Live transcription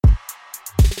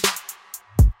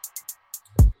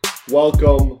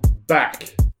Welcome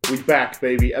back. We back,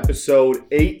 baby. Episode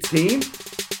 18.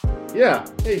 Yeah,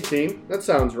 18. That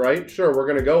sounds right. Sure, we're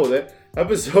going to go with it.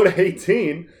 Episode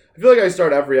 18. I feel like I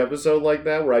start every episode like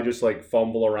that, where I just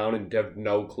fumble around and have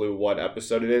no clue what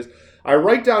episode it is. I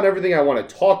write down everything I want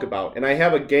to talk about, and I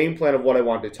have a game plan of what I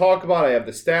want to talk about. I have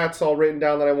the stats all written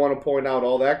down that I want to point out,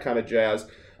 all that kind of jazz.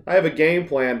 I have a game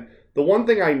plan. The one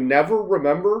thing I never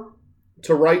remember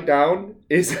to write down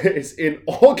is in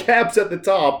all caps at the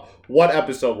top what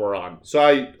episode we're on. So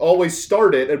I always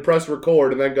start it and press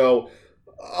record and then go,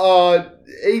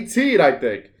 18, I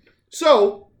think.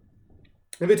 So,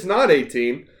 if it's not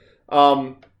 18,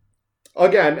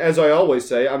 again, as I always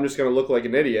say, I'm just going to look like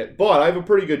an idiot, but I have a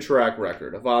pretty good track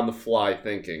record of on-the-fly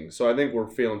thinking, so I think we're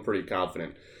feeling pretty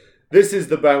confident. This is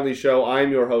the Bentley Show.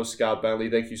 I'm your host, Scott Bentley.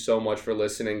 Thank you so much for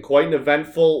listening. Quite an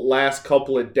eventful last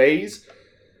couple of days.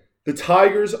 The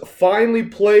Tigers finally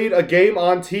played a game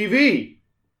on TV,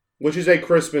 which is a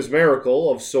Christmas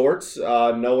miracle of sorts,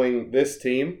 knowing this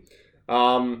team.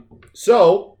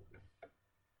 So,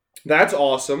 that's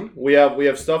awesome. We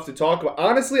have stuff to talk about.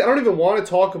 Honestly, I don't even want to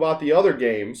talk about the other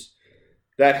games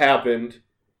that happened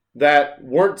that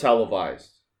weren't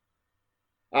televised.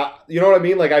 You know what I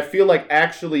mean? I feel like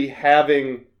actually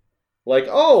having,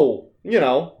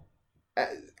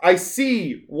 I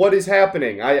see what is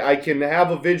happening. I can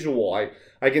have a visual.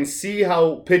 I can see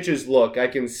how pitches look. I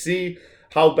can see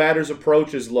how batters'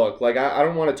 approaches look. I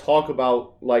don't want to talk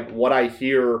about, what I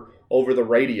hear over the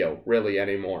radio, really,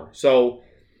 anymore. So,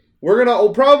 we're going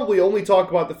to probably only talk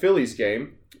about the Phillies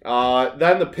game.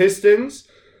 Then the Pistons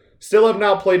still have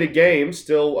not played a game.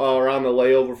 Still are on the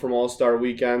layover from All-Star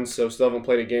Weekend, so still haven't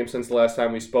played a game since the last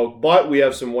time we spoke. But we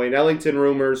have some Wayne Ellington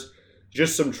rumors,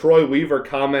 just some Troy Weaver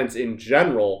comments in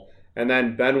general, and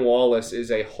then Ben Wallace is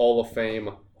a Hall of Fame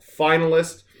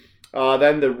finalist.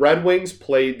 Then the Red Wings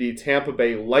played the Tampa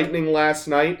Bay Lightning last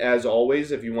night. As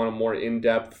always, if you want a more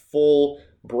in-depth, full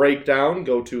breakdown,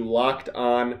 go to Locked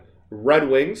On Red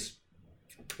Wings.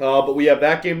 But we have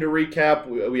that game to recap.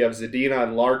 We have Zadina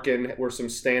and Larkin were some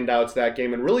standouts that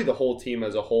game, and really the whole team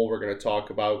as a whole we're going to talk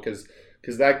about because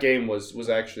that game was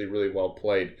actually really well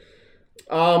played.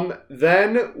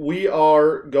 Then we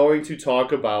are going to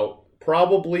talk about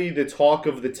probably the talk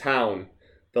of the town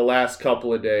the last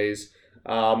couple of days.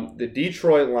 The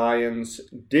Detroit Lions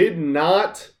did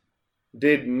not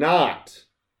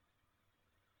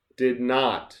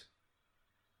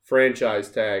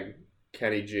franchise tag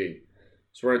Kenny G.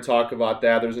 So we're going to talk about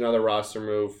that. There's another roster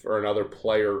move or another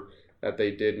player that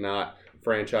they did not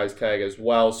franchise tag as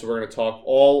well. So we're going to talk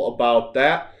all about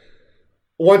that.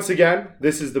 Once again,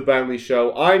 this is the Bentley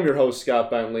Show. I'm your host,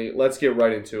 Scott Bentley. Let's get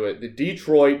right into it. The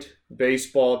Detroit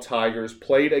Baseball Tigers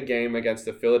played a game against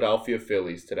the Philadelphia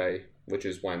Phillies today, which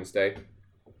is Wednesday.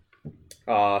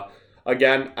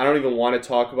 Again, I don't even want to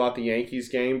talk about the Yankees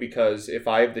game because if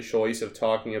I have the choice of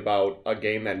talking about a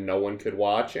game that no one could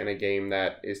watch and a game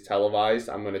that is televised,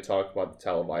 I'm going to talk about the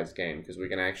televised game because we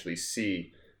can actually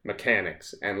see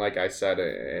mechanics. And like I said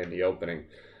in the opening,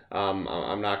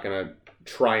 I'm not going to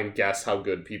try and guess how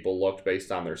good people looked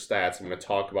based on their stats. I'm going to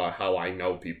talk about how I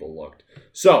know people looked.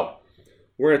 So,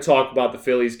 we're going to talk about the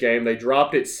Phillies game. They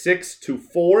dropped it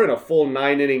 6-4 in a full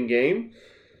 9-inning game.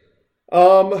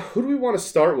 Who do we want to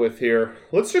start with here?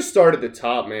 Let's just start at the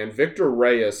top, man. Victor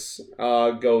Reyes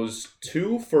goes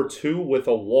 2 for 2 with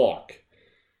a walk.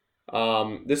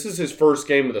 This is his first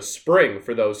game of the spring,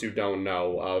 for those who don't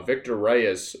know. Victor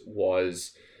Reyes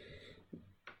was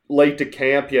late to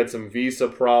camp. He had some work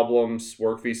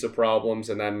visa problems,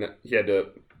 and then he had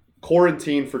to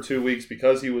quarantine for 2 weeks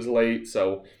because he was late.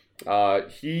 So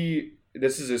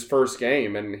this is his first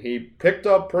game, and he picked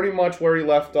up pretty much where he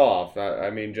left off.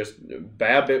 Just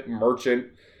Babbitt Merchant,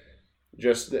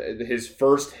 just his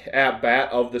first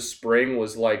at-bat of the spring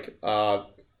was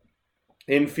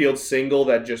infield single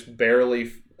that just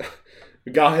barely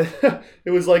got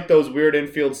it was like those weird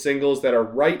infield singles that are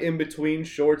right in between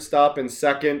shortstop and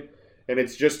second, and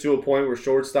it's just to a point where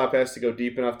shortstop has to go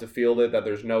deep enough to field it that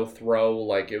there's no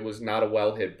throw. It was not a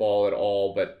well-hit ball at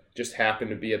all, but just happened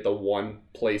to be at the one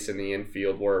place in the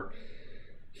infield where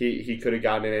he could have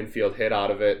gotten an infield hit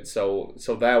out of it. So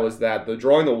that was that. The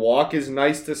drawing the walk is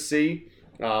nice to see.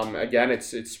 Again,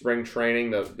 it's spring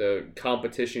training. The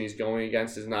competition he's going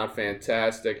against is not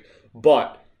fantastic,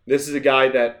 but this is a guy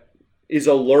that is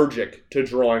allergic to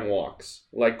drawing walks.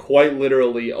 Quite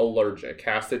literally allergic.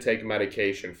 Has to take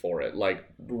medication for it.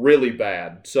 Really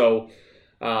bad. So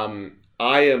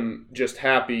I am just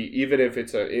happy, even if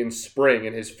it's in spring,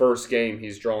 in his first game,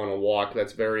 he's drawing a walk.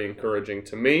 That's very encouraging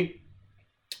to me.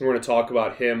 We're going to talk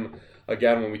about him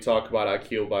again when we talk about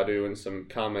Akil Badu and some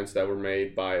comments that were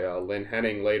made by Lynn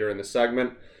Henning later in the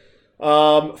segment.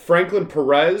 Franklin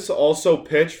Perez also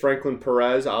pitched. Franklin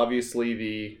Perez,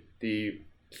 obviously the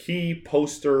key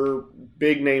poster,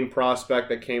 big name prospect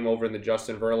that came over in the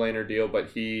Justin Verlander deal, but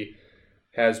he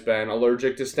has been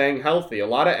allergic to staying healthy. A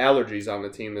lot of allergies on the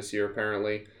team this year,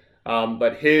 apparently.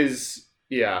 But his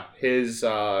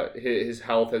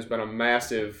health has been a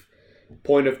massive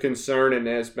point of concern and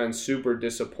has been super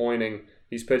disappointing.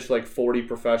 He's pitched like 40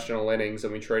 professional innings,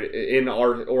 and we traded in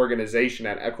our organization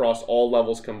across all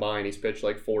levels combined. He's pitched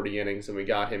like 40 innings, and we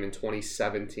got him in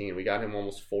 2017. We got him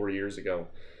almost 4 years ago.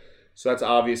 So that's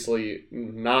obviously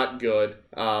not good.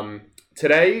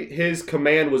 Today, his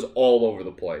command was all over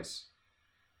the place.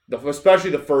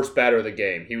 Especially the first batter of the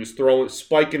game. He was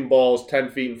spiking balls 10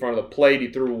 feet in front of the plate. He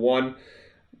threw one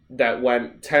that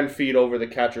went 10 feet over the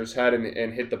catcher's head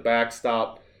and hit the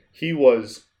backstop. He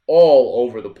was all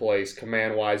over the place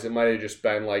command-wise. It might have just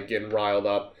been like getting riled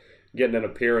up, getting an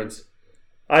appearance.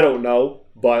 I don't know,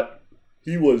 but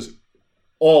he was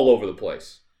all over the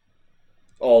place.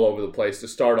 All over the place to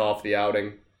start off the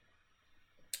outing.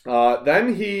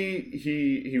 Then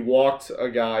he walked a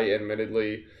guy,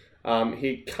 admittedly.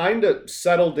 He kind of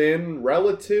settled in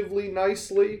relatively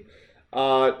nicely.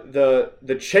 The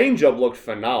changeup looked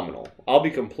phenomenal. I'll be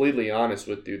completely honest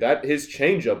with you. His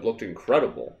changeup looked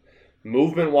incredible.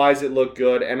 Movement-wise, it looked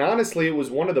good. And honestly, it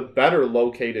was one of the better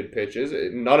located pitches.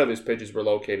 None of his pitches were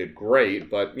located great,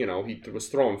 but, he was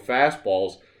throwing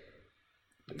fastballs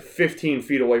 15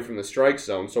 feet away from the strike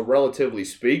zone. So relatively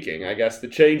speaking, I guess the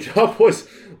changeup was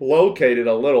located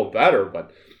a little better.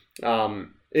 But the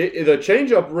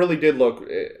changeup really did look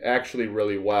actually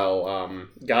really well.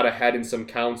 Got ahead in some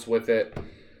counts with it,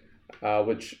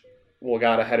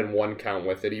 got ahead in one count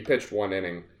with it. He pitched 1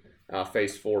 inning,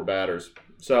 faced 4 batters.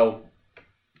 So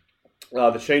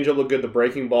the changeup looked good. The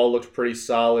breaking ball looked pretty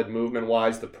solid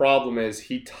movement-wise. The problem is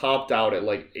he topped out at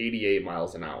like 88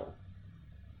 miles an hour.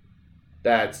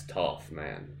 That's tough,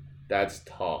 man. That's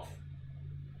tough.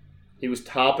 He was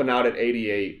topping out at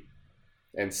 88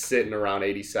 and sitting around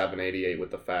 87, 88 with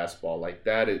the fastball. Like,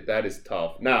 that is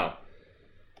tough. Now,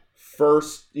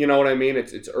 first, you know what I mean?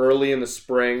 It's early in the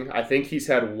spring. I think he's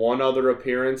had one other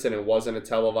appearance, and it wasn't a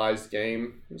televised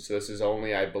game. So this is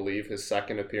only, I believe, his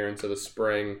second appearance of the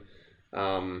spring.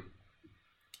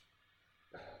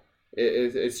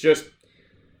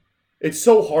 It's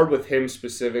so hard with him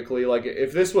specifically. Like,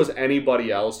 if this was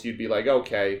anybody else, you'd be like,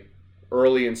 okay,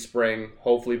 early in spring,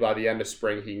 hopefully by the end of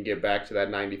spring, he can get back to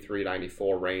that 93,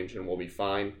 94 range and we'll be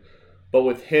fine. But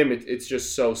with him, it's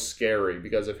just so scary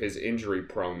because of his injury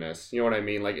proneness. You know what I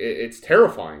mean? Like, it's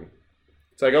terrifying.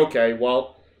 It's like, okay,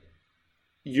 well,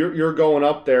 you're going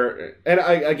up there. And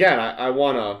I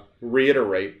want to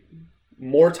reiterate,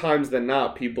 more times than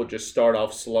not, people just start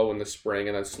off slow in the spring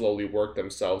and then slowly work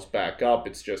themselves back up.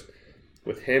 It's just,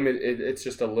 with him, it's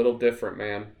just a little different,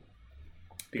 man,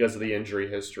 because of the injury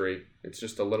history. It's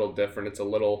just a little different. It's a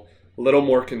little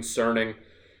more concerning.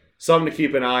 Something to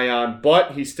keep an eye on.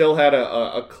 But he still had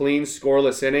a clean,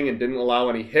 scoreless inning and didn't allow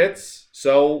any hits.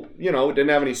 So, didn't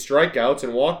have any strikeouts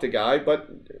and walked a guy. But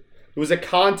it was a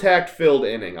contact-filled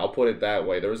inning. I'll put it that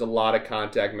way. There was a lot of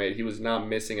contact made. He was not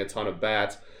missing a ton of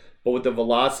bats. But with the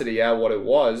velocity at what it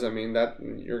was, I mean, that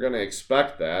you're going to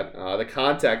expect that. The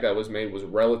contact that was made was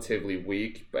relatively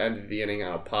weak. Ended the inning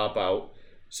on a pop-out.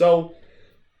 So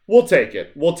we'll take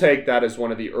it. We'll take that as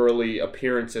one of the early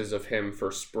appearances of him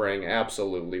for spring.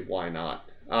 Absolutely. Why not?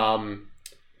 Do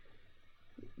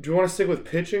you want to stick with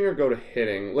pitching or go to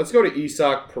hitting? Let's go to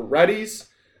Isaac Paredes.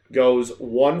 Goes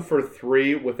 1 for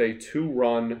 3 with a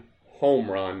 2-run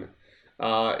home run.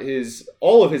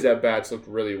 All of his at-bats looked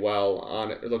really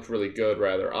well. It looked really good,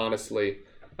 rather, honestly.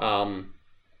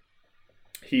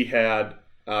 He had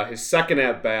his second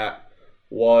at-bat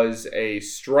was a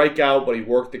strikeout, but he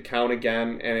worked the count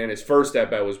again, and his first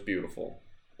at-bat was beautiful.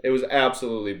 It was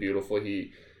absolutely beautiful.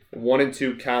 He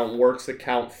 1-2 count, works the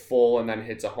count full, and then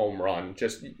hits a home run.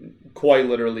 Just quite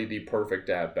literally the perfect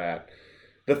at-bat.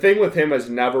 The thing with him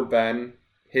has never been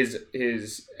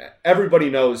his everybody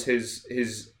knows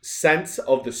his sense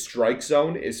of the strike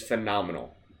zone is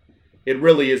phenomenal. It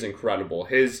really is incredible.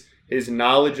 His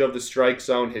knowledge of the strike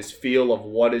zone, his feel of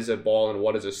what is a ball and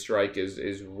what is a strike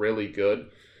is really good.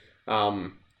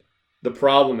 The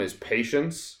problem is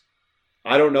patience.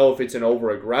 I don't know if it's an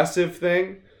over-aggressive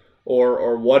thing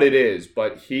or what it is,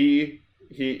 but he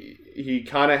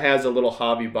kind of has a little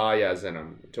Javi Baez in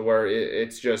him to where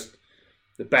it's just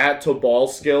the bat-to-ball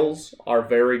skills are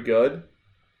very good.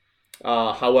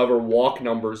 However, walk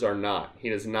numbers are not. He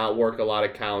does not work a lot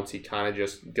of counts. He kind of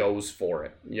just goes for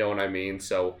it. You know what I mean?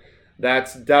 So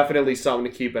that's definitely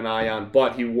something to keep an eye on.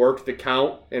 But he worked the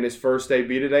count in his first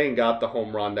AB today and got the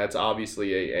home run. That's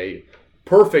obviously a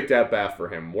perfect at-bat for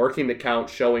him. Working the count,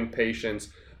 showing patience,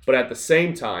 but at the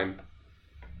same time,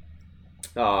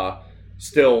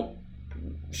 still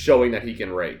showing that he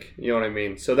can rake. You know what I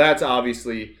mean? So that's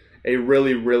obviously a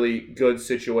really, really good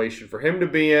situation for him to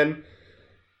be in.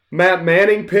 Matt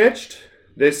Manning pitched.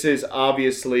 This is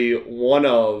obviously one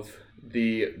of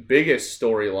the biggest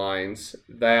storylines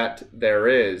that there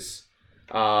is.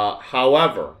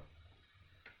 However,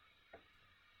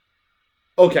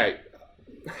 okay,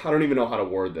 I don't even know how to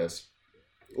word this.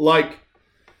 Like,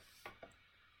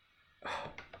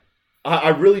 I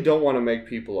really don't want to make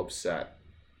people upset.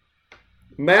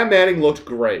 Matt Manning looked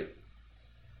great.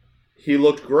 He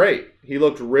looked great. He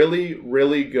looked really,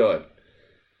 really good.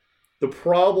 The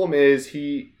problem is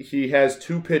he has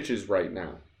 2 pitches right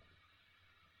now.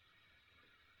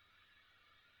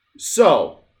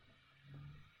 So,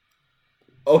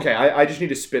 okay, I just need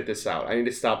to spit this out. I need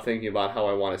to stop thinking about how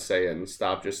I want to say it and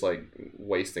stop just like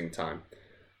wasting time.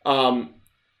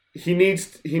 He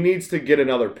needs to get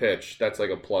another pitch that's like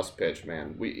a plus pitch,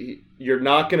 man. You're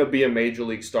not going to be a major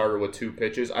league starter with 2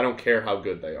 pitches. I don't care how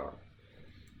good they are.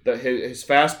 His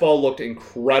fastball looked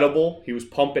incredible. He was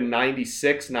pumping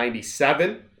 96,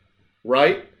 97,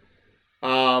 right?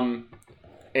 And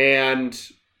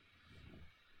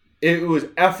it was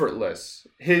effortless.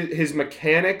 His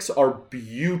mechanics are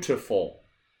beautiful.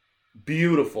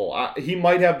 Beautiful. He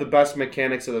might have the best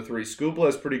mechanics of the 3. Scoopla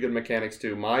has pretty good mechanics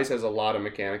too. Mize has a lot of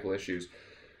mechanical issues.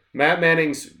 Matt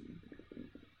Manning's,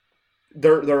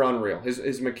 they're unreal.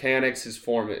 His mechanics, his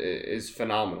form is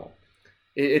phenomenal.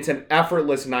 It's an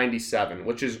effortless 97,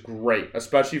 which is great,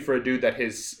 especially for a dude that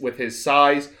with his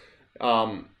size.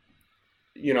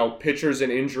 Pitchers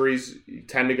and injuries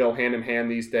tend to go hand in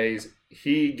hand these days.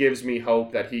 He gives me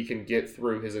hope that he can get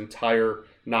through his entire,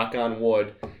 knock on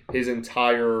wood, his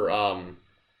entire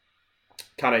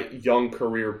kind of young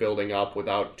career building up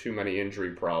without too many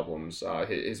injury problems.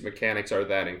 His mechanics are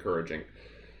that encouraging.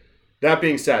 That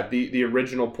being said, the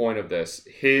original point of this,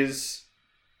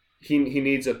 he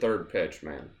needs a third pitch,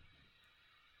 man.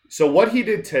 So what he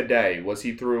did today was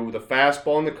he threw the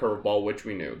fastball and the curveball, which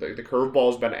we knew. The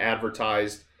curveball has been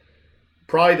advertised,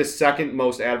 probably the second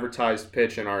most advertised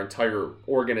pitch in our entire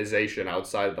organization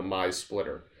outside of the Mize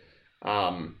splitter.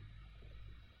 Only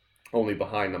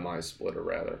behind the Mize splitter,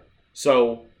 rather.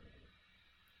 So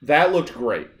that looked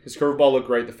great. His curveball looked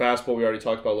great. The fastball we already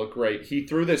talked about looked great. He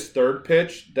threw this third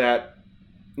pitch that,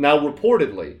 now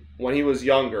reportedly, when he was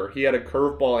younger, he had a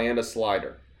curveball and a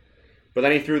slider. But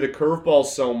then he threw the curveball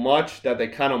so much that they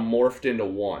kind of morphed into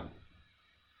one.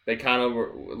 They kind of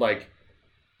were like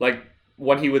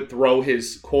when he would throw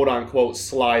his quote-unquote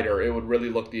slider, it would really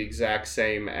look the exact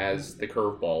same as the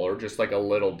curveball, or just like a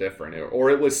little different.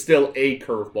 Or it was still a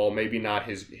curveball, maybe not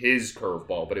his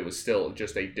curveball, but it was still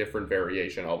just a different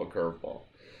variation of a curveball.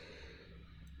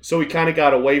 So he kind of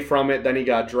got away from it. Then he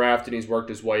got drafted. He's worked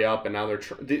his way up, and now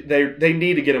they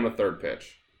need to get him a third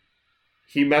pitch.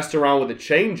 He messed around with a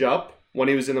changeup when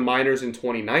he was in the minors in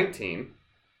 2019,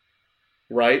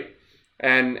 right?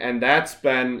 And that's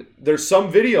been, there's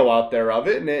some video out there of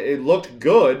it, and it looked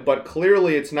good, but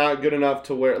clearly it's not good enough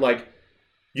to where, like,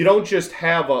 you don't just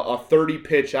have a 30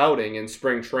 pitch outing in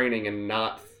spring training and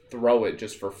not throw it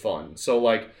just for fun. So,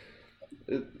 like,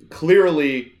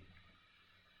 clearly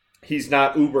he's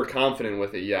not uber confident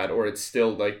with it yet, or it's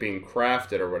still like being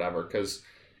crafted or whatever, because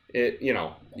you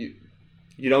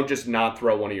don't just not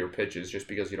throw one of your pitches just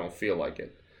because you don't feel like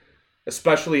it.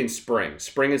 Especially in spring.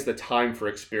 Spring is the time for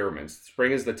experiments.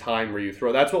 Spring is the time where you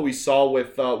throw. That's what we saw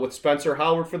with Spencer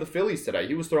Howard for the Phillies today.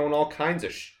 He was throwing all kinds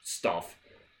of stuff.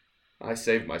 I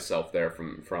saved myself there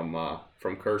from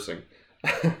cursing.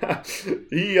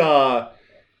 He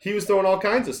was throwing all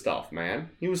kinds of stuff, man.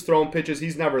 He was throwing pitches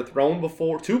he's never thrown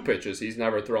before. 2 pitches he's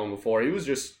never thrown before. He was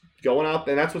just going out,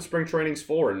 and that's what spring training's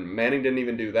for, and Manning didn't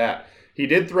even do that. He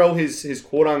did throw his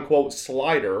quote-unquote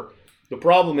slider. The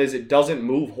problem is it doesn't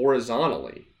move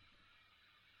horizontally.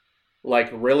 Like,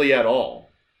 really at all.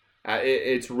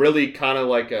 It's really kind of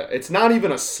like it's not even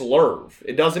a slurve.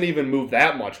 It doesn't even move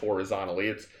that much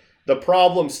horizontally. The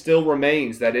problem still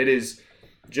remains that it is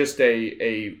just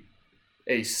a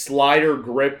slider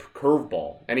grip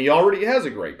curveball. And he already has a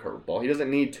great curveball. He doesn't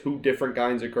need 2 different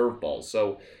kinds of curveballs.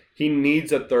 So he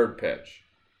needs a third pitch.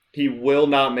 He will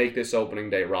not make this opening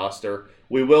day roster.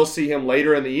 We will see him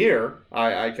later in the year.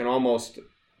 I can almost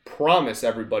promise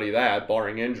everybody that,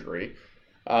 barring injury.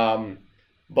 But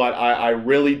I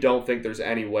really don't think there's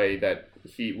any way that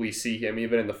we see him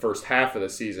even in the first half of the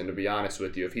season, to be honest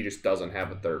with you, if he just doesn't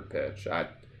have a third pitch.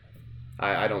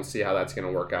 I don't see how that's going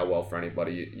to work out well for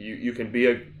anybody. You can be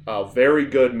a very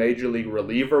good major league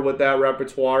reliever with that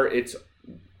repertoire. It's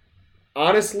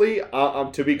honestly,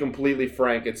 to be completely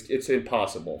frank, it's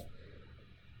impossible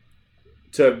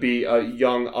to be a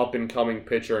young up-and-coming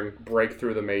pitcher and break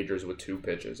through the majors with 2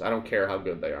 pitches. I don't care how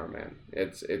good they are, man.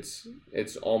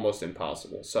 It's almost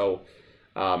impossible. So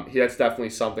that's definitely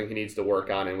something he needs to work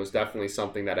on, and was definitely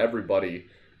something that everybody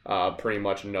pretty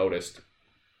much noticed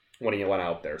when he went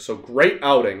out there. So great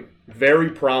outing, very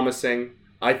promising.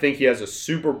 I think he has a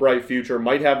super bright future,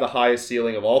 might have the highest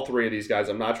ceiling of all 3 of these guys.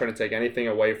 I'm not trying to take anything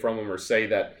away from him or say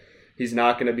that he's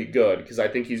not going to be good, because I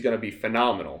think he's going to be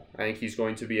phenomenal. I think he's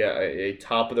going to be a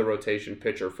top of the rotation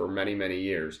pitcher for many, many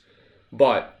years.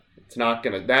 But it's not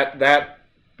going to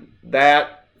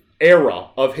that era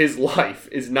of his life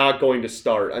is not going to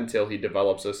start until he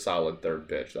develops a solid third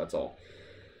pitch. That's all.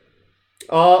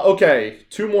 Okay,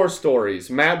 2 more stories.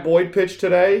 Matt Boyd pitched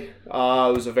today. It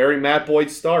was a very Matt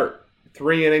Boyd start.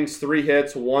 3 innings, 3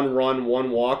 hits, 1 run,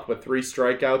 1 walk, but 3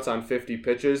 strikeouts on 50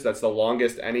 pitches. That's the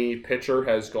longest any pitcher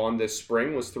has gone this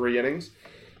spring, was 3 innings.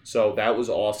 So that was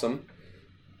awesome.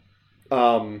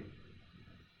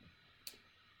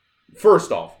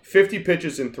 First off, 50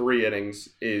 pitches in 3 innings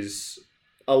is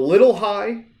a little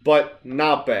high, but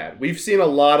not bad. We've seen a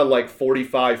lot of like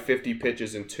 45, 50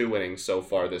 pitches in 2 innings so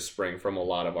far this spring from a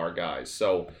lot of our guys.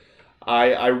 So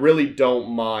I really don't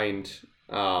mind.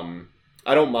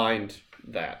 I don't mind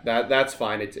that. That's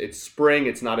fine. It's spring.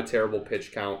 It's not a terrible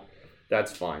pitch count.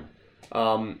 That's fine.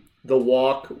 The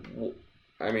walk,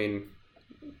 I mean,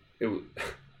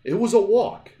 it was a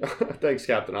walk. Thanks,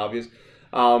 Captain Obvious.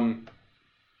 The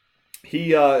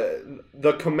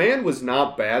command was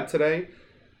not bad today.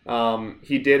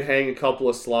 He did hang a couple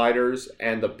of sliders,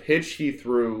 and the pitch he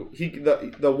threw,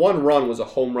 the 1 run was a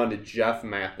home run to Jeff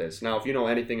Mathis. Now, if you know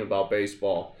anything about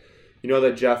baseball, you know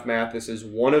that Jeff Mathis is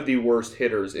one of the worst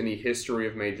hitters in the history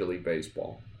of Major League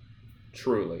Baseball.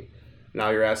 Truly.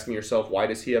 Now you're asking yourself, why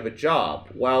does he have a job?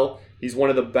 Well, he's one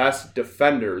of the best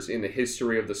defenders in the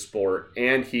history of the sport,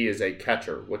 and he is a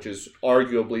catcher, which is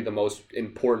arguably the most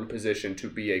important position to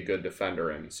be a good defender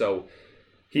in. So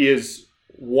he is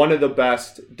one of the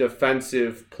best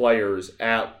defensive players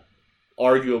at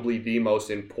arguably the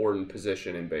most important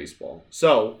position in baseball.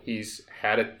 So he's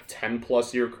had a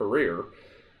 10-plus year career,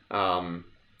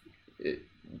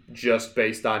 just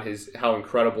based on how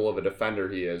incredible of a defender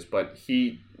he is. But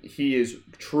he is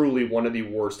truly one of the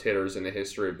worst hitters in the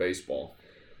history of baseball.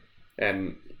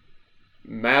 And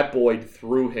Matt Boyd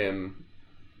threw him.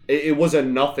 It was a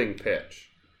nothing pitch.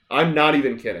 I'm not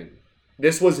even kidding.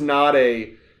 This was not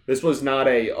a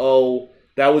oh,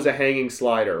 that was a hanging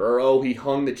slider, or oh, he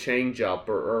hung the changeup,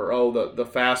 or oh, the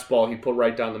fastball he put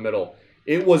right down the middle.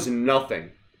 It was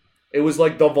nothing. It was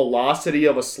like the velocity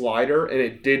of a slider, and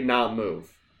it did not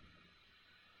move.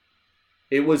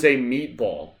 It was a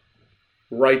meatball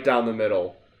right down the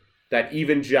middle that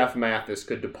even Jeff Mathis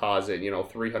could deposit,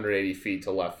 380 feet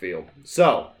to left field.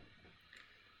 So,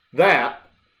 that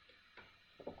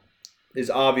is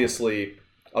obviously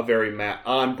a very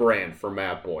on brand for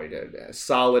Matt Boyd.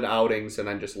 Solid outings, and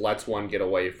then just lets one get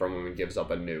away from him and gives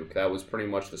up a nuke. That was pretty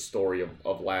much the story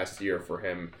of last year for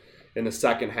him in the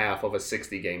second half of a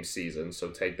 60-game season, so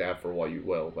take that for what you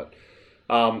will. But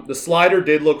the slider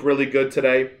did look really good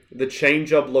today. The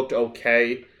changeup looked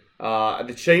okay.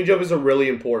 The changeup is a really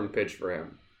important pitch for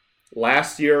him.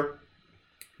 Last year,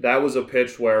 that was a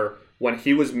pitch where when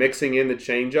he was mixing in the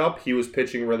changeup, he was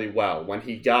pitching really well. When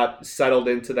he got settled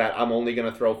into that, I'm only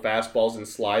going to throw fastballs and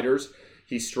sliders,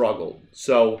 he struggled.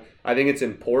 So I think it's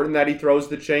important that he throws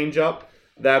the changeup.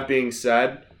 That being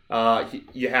said,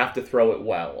 you have to throw it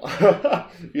well.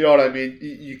 You know what I mean?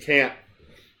 You can't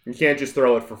just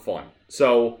throw it for fun.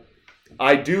 So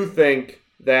I do think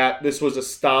that this was a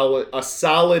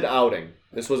solid outing.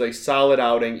 This was a solid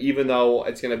outing, even though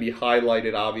it's going to be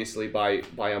highlighted, obviously, by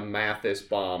a Mathis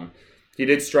bomb. He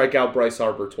did strike out Bryce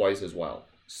Harper twice as well.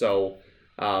 So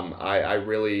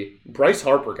Bryce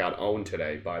Harper got owned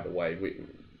today, by the way.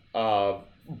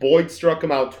 Boyd struck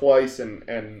him out twice,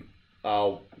 and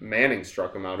Manning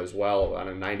struck him out as well on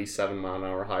a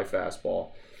 97-mile-an-hour high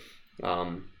fastball.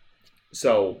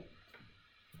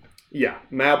 Yeah,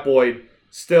 Matt Boyd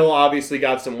still obviously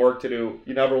got some work to do.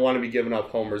 You never want to be giving up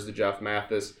homers to Jeff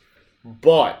Mathis.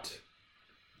 But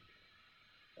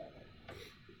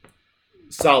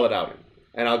solid outing,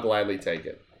 and I'll gladly take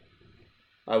it.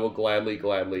 I will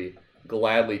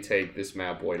gladly take this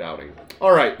Matt Boyd outing.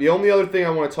 All right, the only other thing I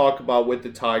want to talk about with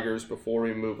the Tigers before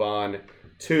we move on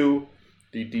to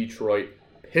the Detroit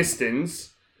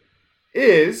Pistons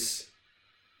is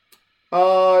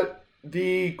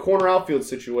the corner outfield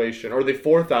situation, or the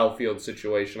fourth outfield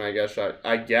situation, I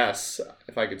guess,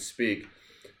 if I could speak,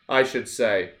 I should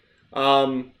say.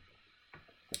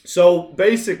 So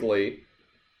basically,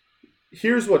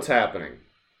 here's what's happening.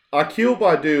 Akil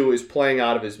Baddoo is playing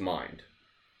out of his mind.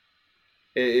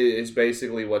 Is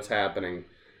basically what's happening.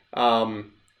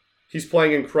 He's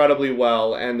playing incredibly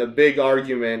well, and the big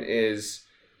argument is,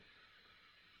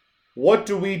 what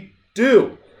do we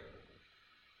do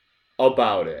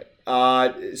about it?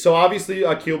 So obviously,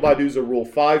 Akil Baddoo's a Rule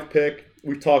 5 pick.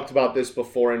 We've talked about this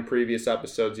before in previous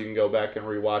episodes. You can go back and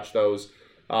rewatch those.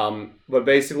 But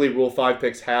basically, Rule 5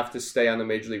 picks have to stay on the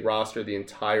Major League roster the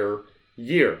entire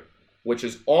year, which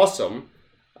is awesome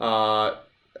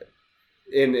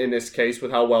in this case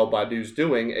with how well Baddoo's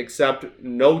doing, except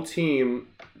no team,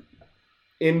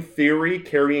 in theory,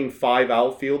 carrying 5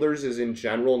 outfielders is in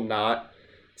general not...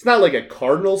 It's not like a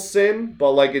cardinal sin,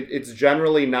 but like it's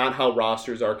generally not how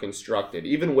rosters are constructed.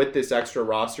 Even with this extra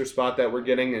roster spot that we're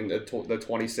getting in the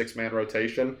 26-man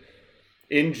rotation,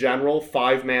 in general,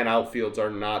 5-man outfields are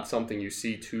not something you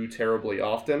see too terribly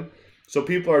often. So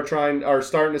people are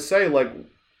starting to say, like,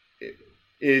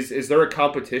 is there a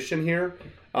competition here?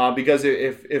 Because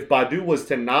if Baddoo was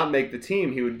to not make the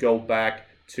team, he would go back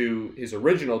to his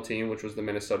original team, which was the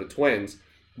Minnesota Twins.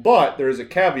 But there is a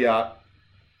caveat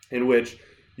in which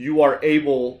you are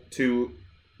able to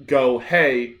go,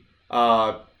 hey,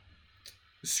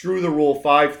 screw the Rule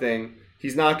 5 thing.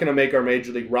 He's not going to make our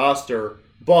Major League roster,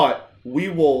 but we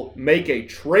will make a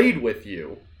trade with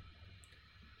you.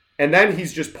 And then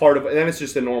he's just then it's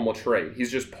just a normal trade.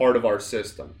 He's just part of our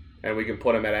system. And we can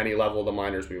put him at any level of the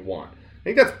minors we want. I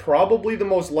think that's probably the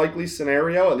most likely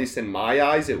scenario, at least in my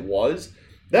eyes it was.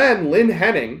 Then Lynn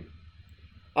Henning,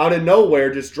 out of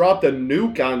nowhere, just dropped a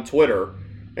nuke on Twitter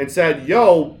and said,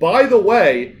 yo, by the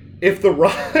way, if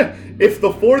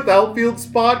the fourth outfield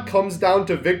spot comes down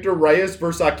to Victor Reyes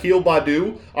versus Akil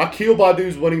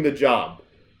Baddoo's winning the job.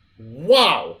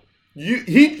 Wow.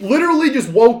 He literally just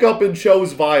woke up and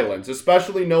chose violence,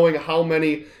 especially knowing how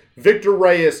many Victor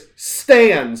Reyes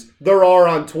stans there are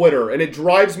on Twitter, and it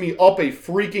drives me up a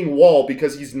freaking wall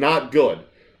because he's not good.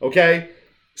 Okay?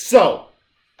 So,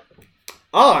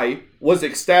 I was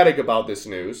ecstatic about this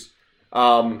news.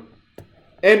 And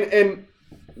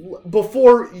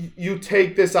before you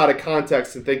take this out of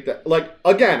context and think that, like,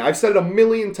 again, I've said it a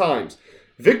million times,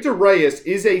 Victor Reyes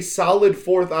is a solid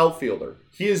fourth outfielder.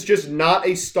 He is just not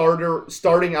a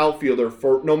starting outfielder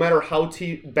for no matter how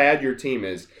bad your team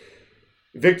is.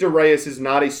 Victor Reyes is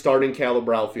not a starting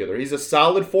caliber outfielder. He's a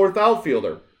solid fourth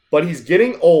outfielder, but he's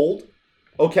getting old.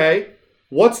 Okay,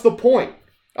 what's the point?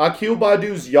 Akil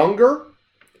Baddoo's younger,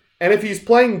 and if he's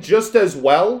playing just as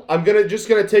well, I'm just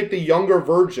gonna take the younger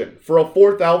version for a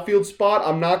fourth outfield spot.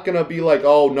 I'm not gonna be like,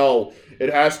 oh no,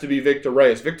 it has to be Victor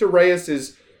Reyes. Victor Reyes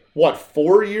is what,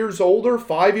 5 years older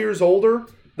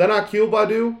than Akil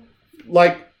Baddoo?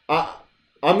 Like,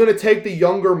 I'm going to take the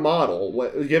younger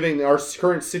model, giving our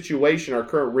current situation, our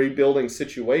current rebuilding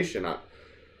situation.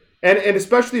 And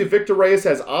especially if Victor Reyes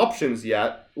has options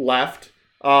left,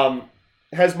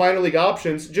 has minor league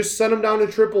options, just send him down to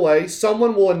AAA.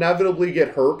 Someone will inevitably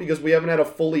get hurt because we haven't had a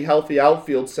fully healthy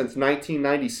outfield since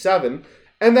 1997.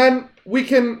 And then we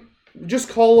can just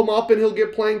call him up and he'll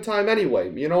get playing time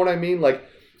anyway. You know what I mean? Like,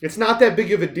 it's not that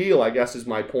big of a deal, I guess, is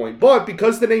my point. But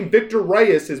because the name Victor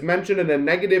Reyes is mentioned in a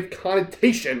negative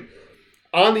connotation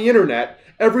on the internet,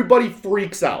 everybody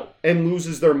freaks out and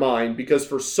loses their mind because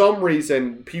for some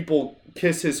reason people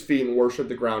kiss his feet and worship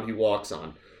the ground he walks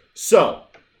on. So,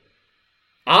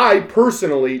 I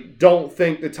personally don't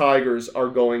think the Tigers are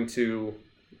going to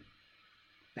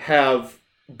have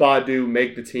Baddoo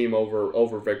make the team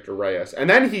over Victor Reyes. And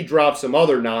then he dropped some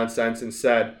other nonsense and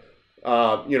said,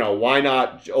 why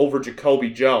not over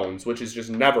Jacoby Jones, which is just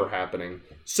never happening.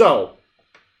 So,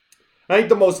 I think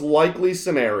the most likely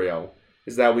scenario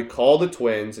is that we call the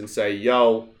Twins and say,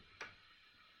 yo,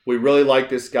 we really like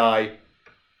this guy,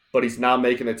 but he's not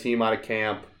making the team out of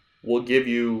camp. We'll give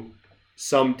you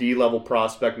some D-level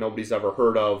prospect nobody's ever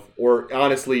heard of, or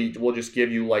honestly, we'll just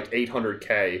give you like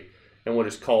 $800K and we'll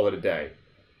just call it a day.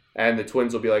 And the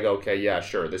Twins will be like, okay, yeah,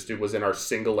 sure. This dude was in our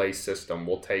single-A system.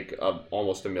 We'll take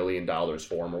almost $1 million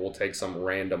for him, or we'll take some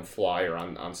random flyer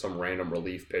on some random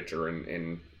relief pitcher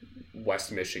in West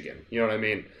Michigan. You know what I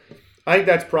mean? I think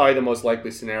that's probably the most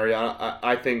likely scenario.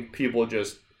 I think people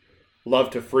just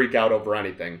love to freak out over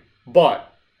anything. But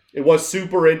it was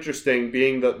super interesting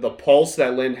being the pulse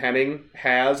that Lynn Henning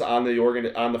has on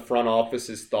the front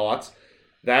office's thoughts.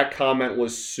 That comment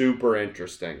was super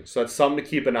interesting. So that's something to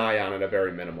keep an eye on at a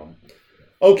very minimum.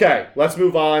 Okay, let's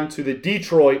move on to the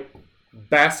Detroit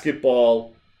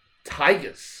basketball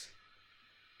Tigers.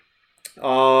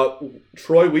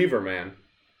 Troy Weaver, man.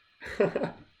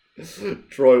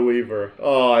 Troy Weaver.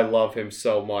 Oh, I love him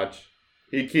so much.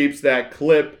 He keeps that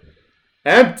clip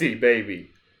empty,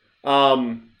 baby.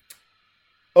 Okay,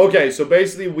 so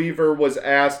basically Weaver was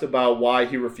asked about why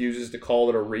he refuses to call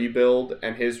it a rebuild,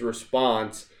 and his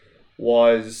response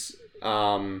was,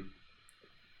 I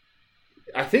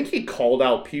think he called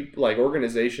out people like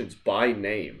organizations by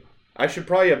name. I should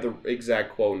probably have the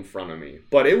exact quote in front of me,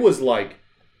 but it was like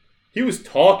he was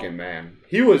talking, man.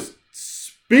 He was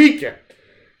speaking.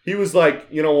 He was like,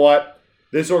 you know what?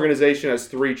 This organization has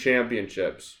 3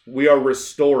 championships. We are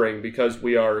restoring because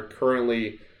we are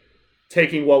currently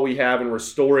taking what we have and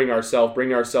restoring ourselves,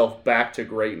 bringing ourselves back to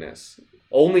greatness.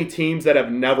 Only teams that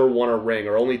have never won a ring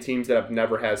or only teams that have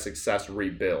never had success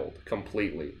rebuild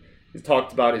completely. He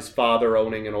talked about his father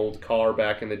owning an old car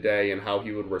back in the day and how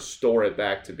he would restore it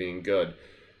back to being good.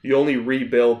 You only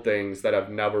rebuild things that have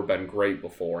never been great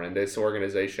before, and this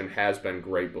organization has been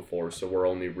great before, so we're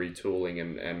only retooling,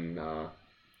 and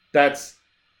that's,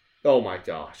 oh my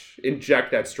gosh,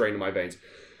 inject that straight into my veins.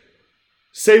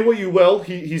 Say what you will,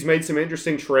 he's made some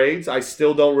interesting trades. I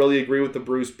still don't really agree with the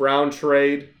Bruce Brown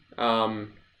trade,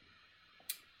 and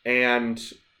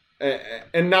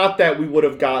not that we would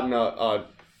have gotten a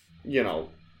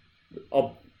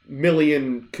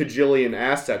million cajillion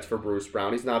assets for Bruce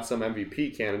Brown. He's not some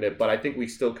MVP candidate, but I think we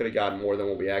still could have gotten more than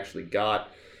what we actually got.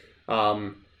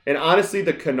 And honestly,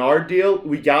 the Kennard deal,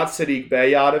 we got Sadiq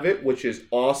Bey out of it, which is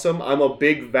awesome. I'm a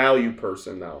big value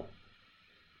person, though.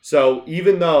 So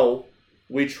even though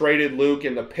we traded Luke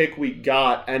and the pick we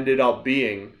got ended up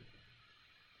being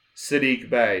Sadiq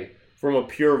Bey, from a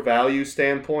pure value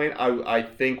standpoint, I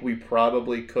think we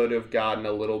probably could have gotten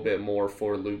a little bit more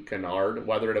for Luke Kennard,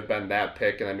 whether it have been that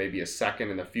pick and then maybe a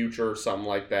second in the future or something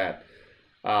like that.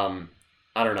 I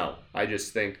don't know. I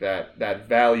just think that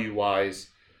value-wise,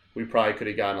 we probably could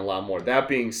have gotten a lot more. That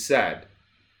being said,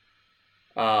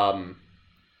 I'm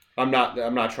not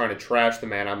trying to trash the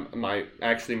man. My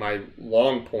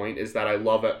long point is that I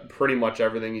love it, pretty much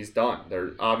everything he's done.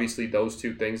 There obviously those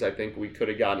 2 things I think we could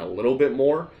have gotten a little bit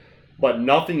more. But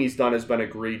nothing he's done has been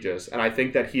egregious. And I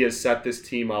think that he has set this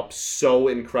team up so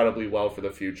incredibly well for the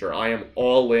future. I am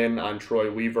all in on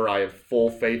Troy Weaver. I have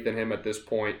full faith in him at this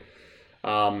point.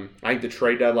 I think the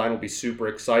trade deadline will be super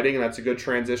exciting, and that's a good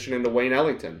transition into Wayne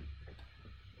Ellington.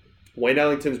 Wayne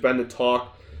Ellington's been the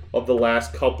talk of the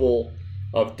last couple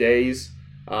of days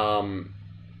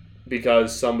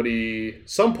because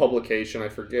some publication, I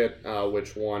forget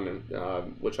which one,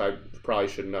 which I probably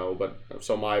should know, but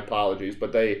so my apologies,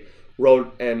 but they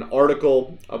wrote an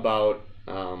article about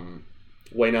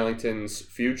Wayne Ellington's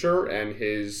future and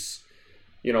his,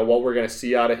 what we're going to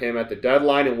see out of him at the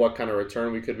deadline and what kind of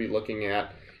return we could be looking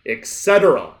at,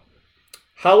 etc.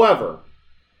 However,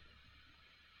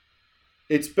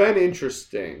 it's been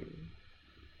interesting.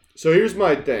 So here's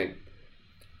my thing.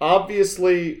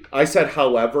 Obviously, I said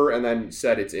however and then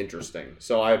said it's interesting.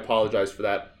 So I apologize for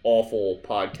that awful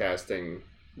podcasting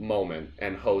moment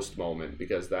and host moment,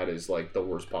 because that is like the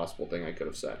worst possible thing I could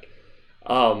have said.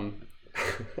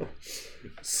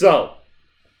 So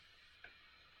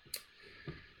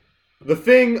the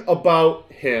thing about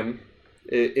him,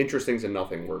 interesting is a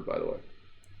nothing word, by the way.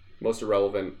 Most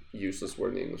irrelevant, useless word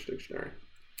in the English dictionary.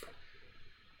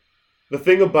 The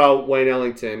thing about Wayne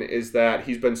Ellington is that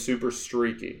he's been super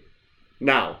streaky.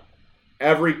 Now,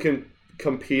 every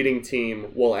competing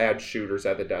team will add shooters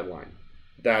at the deadline.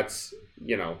 That's,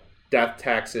 death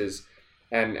taxes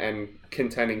and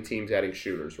contending teams adding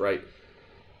shooters, right?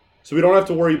 So we don't have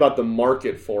to worry about the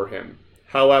market for him.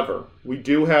 However, we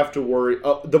do have to worry,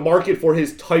 the market for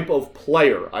his type of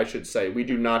player, I should say, we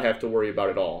do not have to worry about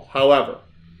at all. However,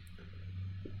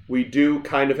 we do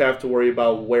kind of have to worry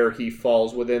about where he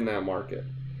falls within that market,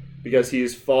 because he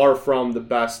is far from the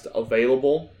best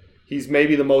available. He's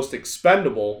maybe the most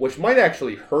expendable, which might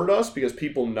actually hurt us because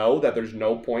people know that there's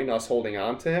no point in us holding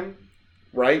on to him,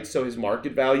 right? So his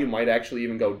market value might actually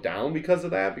even go down because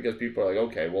of that, because people are like,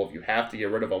 okay, well, if you have to get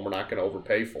rid of him, we're not going to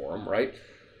overpay for him, right?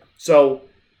 So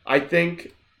I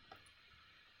think,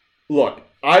 look,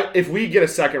 if we get a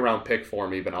second round pick for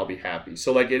him, even, I'll be happy.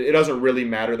 So like it doesn't really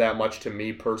matter that much to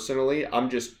me personally. I'm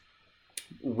just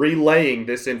relaying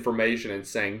this information and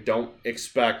saying don't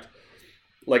expect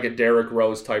like a Derrick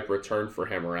Rose type return for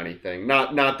him or anything.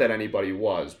 Not that anybody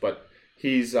was, but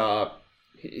he's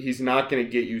not going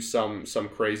to get you some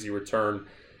crazy return.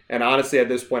 And honestly, at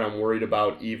this point, I'm worried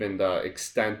about even the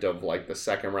extent of like the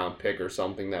second round pick or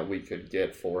something that we could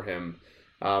get for him.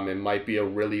 It might be a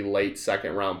really late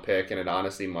second round pick, and it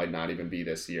honestly might not even be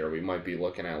this year. We might be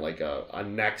looking at like a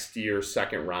next year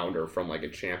second rounder from like a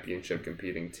championship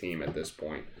competing team at this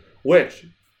point. Which,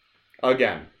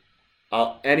 again,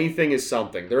 anything is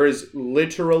something. There is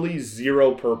literally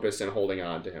zero purpose in holding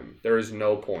on to him. There is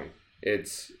no point.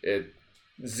 It's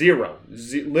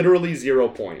literally 0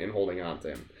 point in holding on to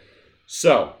him.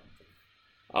 So,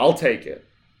 I'll take it,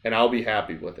 and I'll be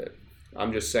happy with it.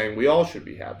 I'm just saying we all should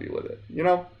be happy with it, you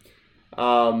know?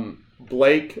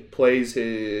 Blake plays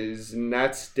his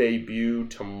Nets debut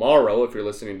tomorrow, if you're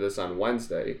listening to this on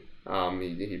Wednesday.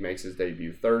 He makes his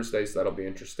debut Thursday, so that'll be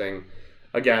interesting.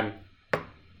 Again,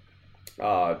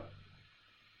 all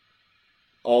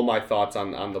my thoughts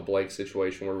on the Blake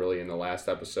situation were really in the last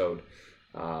episode.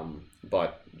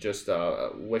 But just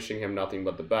wishing him nothing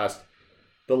but the best.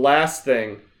 The last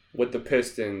thing with the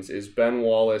Pistons is Ben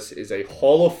Wallace is a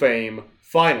Hall of Fame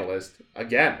finalist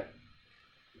again.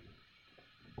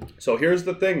 So here's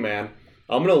the thing, man.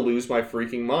 I'm going to lose my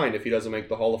freaking mind if he doesn't make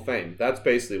the Hall of Fame. That's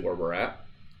basically where we're at.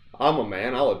 I'm a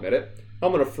man, I'll admit it.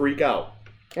 I'm going to freak out.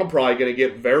 I'm probably going to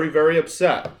get very, very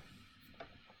upset.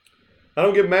 I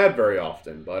don't get mad very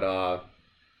often, but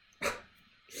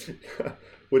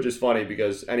which is funny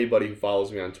because anybody who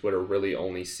follows me on Twitter really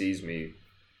only sees me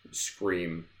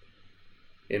scream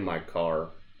in my car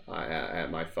at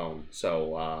my phone.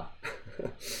 So,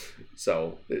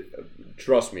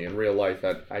 trust me, in real life,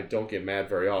 I don't get mad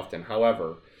very often.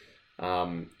 However,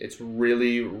 it's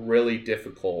really, really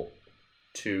difficult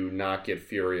to not get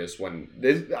furious when,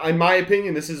 in my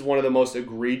opinion, this is one of the most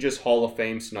egregious Hall of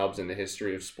Fame snubs in the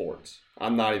history of sports.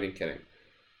 I'm not even kidding.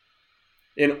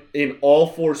 In all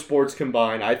four sports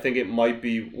combined, I think it might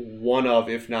be one of,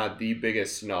 if not the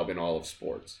biggest snub in all of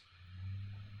sports.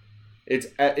 It's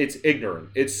ignorant.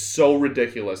 It's so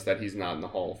ridiculous that he's not in the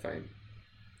Hall of Fame.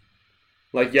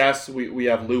 Like, yes, we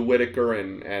have Lou Whitaker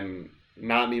and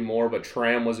not anymore, but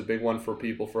Tram was a big one for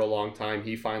people for a long time.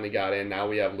 He finally got in. Now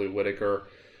we have Lou Whitaker.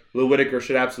 Lou Whitaker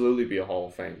should absolutely be a Hall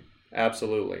of Fame.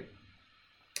 Absolutely.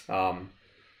 But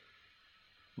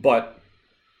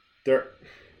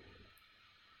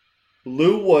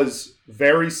Lou was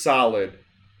very solid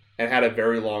and had a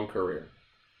very long career.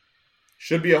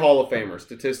 Should be a Hall of Famer.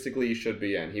 Statistically, he should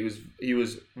be in. He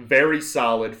was very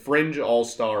solid, fringe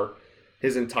all-star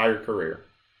his entire career.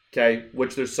 Okay?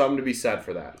 Which there's something to be said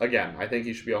for that. Again, I think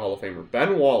he should be a Hall of Famer.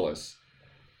 Ben Wallace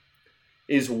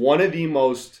is one of the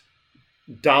most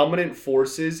dominant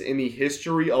forces in the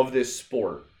history of this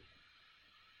sport.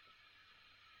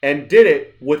 And did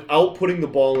it without putting the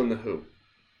ball in the hoop.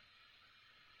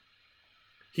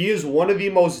 He is one of the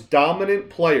most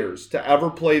dominant players to ever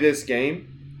play this game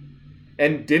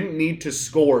and didn't need to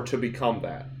score to become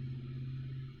that.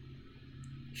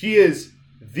 He is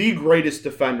the greatest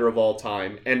defender of all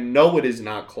time, and no, it is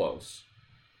not close.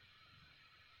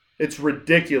 It's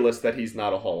ridiculous that he's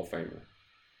not a Hall of Famer.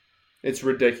 It's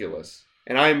ridiculous.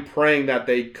 And I am praying that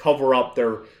they cover up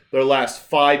their last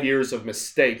 5 years of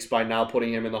mistakes by now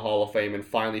putting him in the Hall of Fame and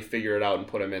finally figure it out and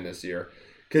put him in this year.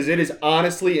 Because it is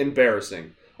honestly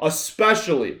embarrassing.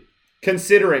 Especially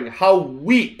considering how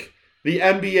weak the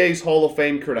NBA's Hall of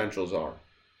Fame credentials are.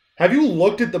 Have you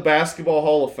looked at the Basketball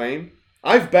Hall of Fame?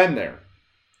 I've been there.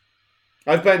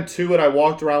 I've been to it. I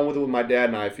walked around with it with my dad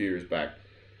and I a few years back.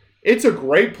 It's a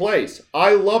great place.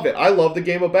 I love it. I love the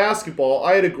game of basketball.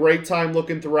 I had a great time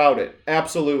looking throughout it.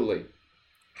 Absolutely.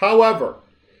 However,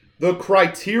 the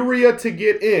criteria to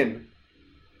get in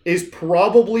is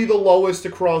probably the lowest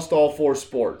across all four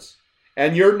sports.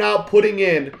 And you're not putting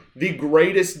in the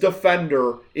greatest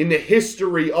defender in the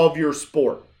history of your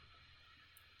sport.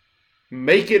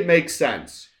 Make it make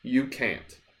sense. You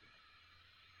can't.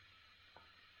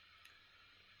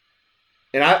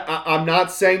 And I'm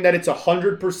not saying that it's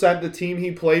 100% the team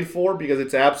he played for, because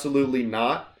it's absolutely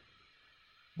not.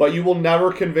 But you will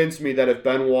never convince me that if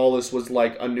Ben Wallace was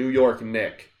like a New York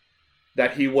Knick,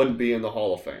 that he wouldn't be in the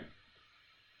Hall of Fame.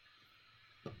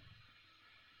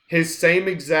 His same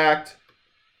exact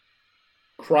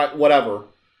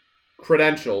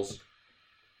credentials.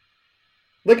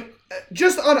 Like,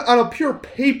 just on a pure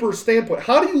paper standpoint,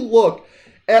 how do you look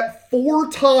at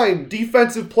 4-time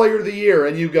Defensive Player of the Year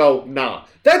and you go, nah,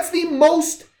 that's the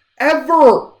most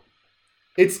ever.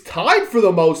 It's tied for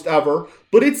the most ever,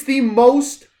 but it's the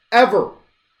most ever.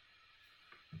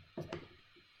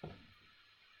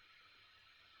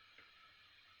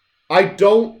 I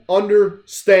don't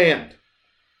understand.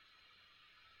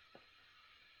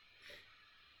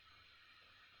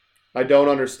 I don't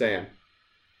understand.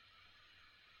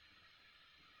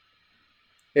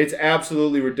 It's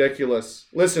absolutely ridiculous.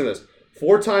 Listen to this.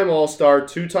 4-time All-Star,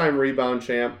 2-time rebound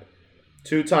champ,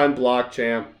 2-time block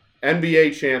champ,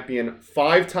 NBA champion,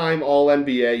 5-time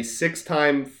All-NBA,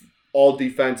 6-time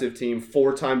All-Defensive Team,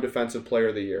 4-time Defensive Player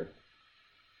of the Year.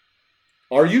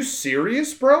 Are you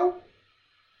serious, bro?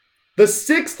 The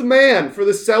sixth man for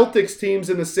the Celtics teams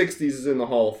in the 60s is in the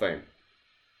Hall of Fame.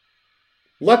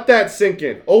 Let that sink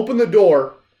in. Open the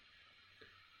door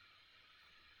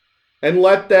and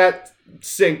let that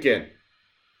sink in.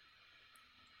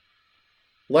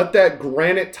 Let that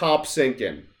granite top sink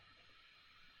in.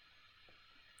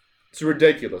 It's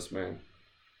ridiculous, man.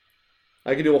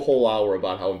 I could do a whole hour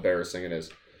about how embarrassing it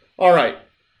is. All right.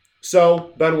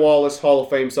 So, Ben Wallace, Hall of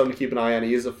Fame, something to keep an eye on.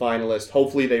 He is a finalist.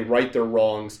 Hopefully they right their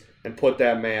wrongs and put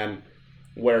that man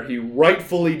where he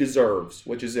rightfully deserves,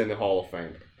 which is in the Hall of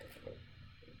Fame.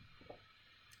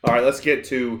 All right, let's get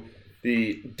to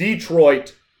the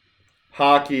Detroit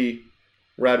Hockey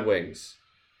Red Wings.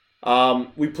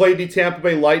 We played the Tampa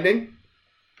Bay Lightning.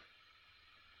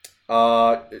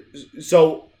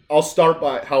 So I'll start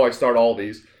by how I start all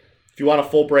these. If you want a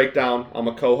full breakdown, I'm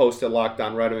a co-host at Locked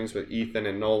On Red Wings with Ethan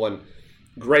and Nolan.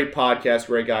 Great podcast,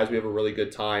 great guys. We have a really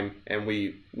good time, and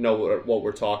we know what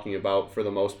we're talking about for the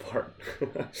most part.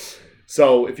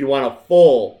 So if you want a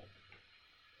full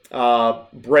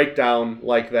breakdown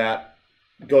like that,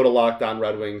 go to Locked On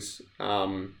Red Wings.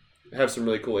 Have some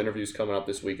really cool interviews coming up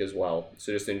this week as well.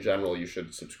 So just in general, you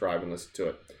should subscribe and listen to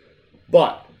it.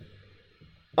 But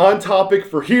on topic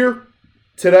for here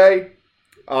today,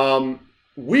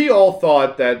 we all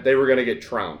thought that they were going to get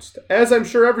trounced, as I'm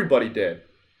sure everybody did,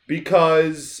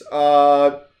 because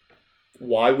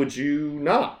why would you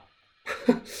not?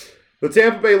 The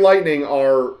Tampa Bay Lightning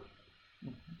are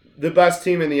the best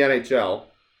team in the NHL.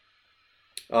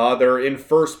 They're in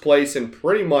first place in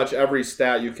pretty much every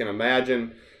stat you can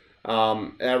imagine.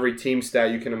 Every team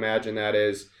stat you can imagine, that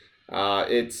is.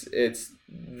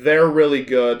 They're really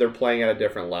good. They're playing at a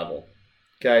different level.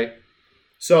 Okay?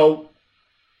 So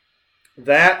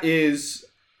that is,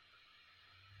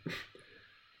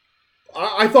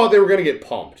 I thought they were going to get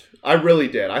pumped. I really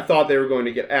did. I thought they were going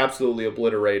to get absolutely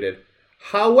obliterated.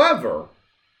 However,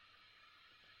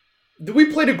 we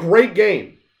played a great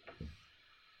game.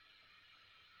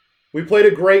 We played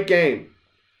a great game.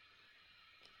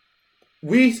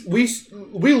 We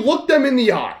looked them in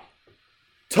the eye,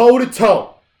 toe to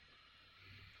toe,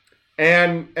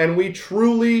 and we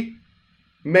truly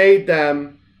made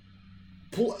them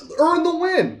earn the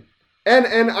win.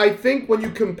 And I think when you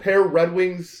compare Red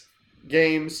Wings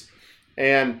games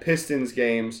and Pistons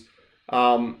games,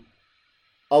 a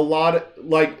lot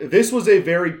this was a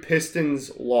very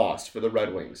Pistons loss for the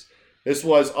Red Wings. This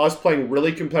was us playing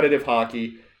really competitive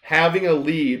hockey, having a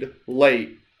lead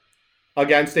late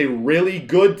against a really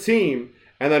good team,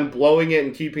 and then blowing it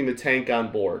and keeping the tank on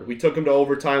board. We took them to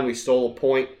overtime. We stole a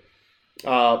point,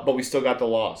 but we still got the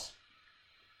loss.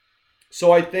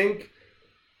 So I think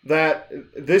that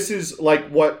this is like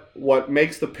what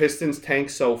makes the Pistons tank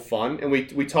so fun. And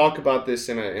we talk about this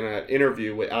in an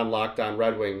interview on Locked On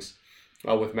Red Wings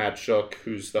with Matt Shook,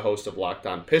 who's the host of Locked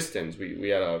On Pistons. We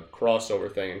had a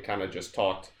crossover thing and kind of just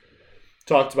talked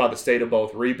about the state of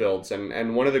both rebuilds,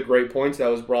 and one of the great points that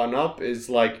was brought up is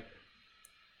like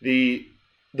the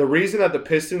reason that the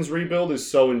Pistons rebuild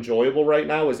is so enjoyable right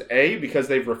now is A, because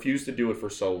they've refused to do it for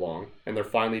so long and they're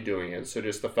finally doing it. So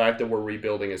just the fact that we're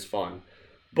rebuilding is fun.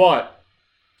 But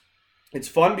it's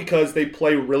fun because they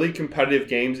play really competitive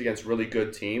games against really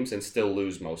good teams and still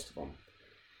lose most of them.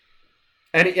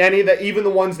 Even the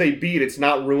ones they beat, it's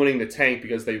not ruining the tank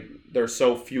because they're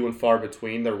so few and far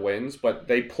between their wins, but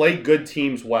they play good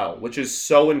teams well, which is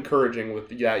so encouraging with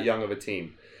that young of a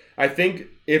team. I think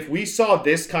if we saw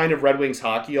this kind of Red Wings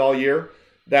hockey all year,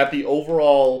 that the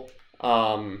overall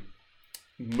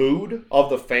mood of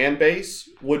the fan base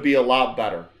would be a lot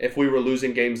better if we were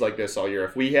losing games like this all year.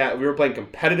 If we were playing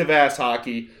competitive ass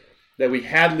hockey, that we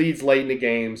had leads late in the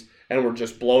games and we're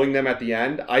just blowing them at the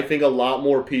end, I think a lot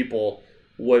more people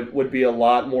would be a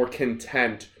lot more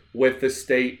content with the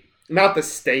state. Not the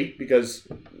state, because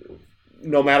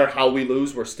no matter how we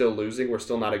lose, we're still losing. We're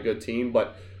still not a good team.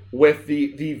 But with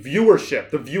the viewership,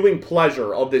 the viewing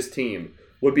pleasure of this team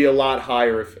would be a lot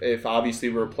higher if obviously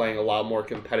we were playing a lot more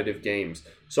competitive games.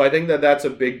 So I think that that's a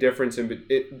big difference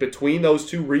between those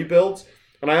two rebuilds.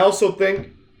 And I also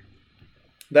think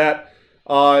that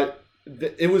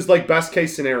it was like best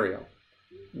case scenario.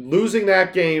 Losing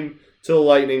that game to the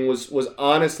Lightning was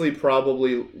honestly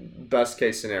probably best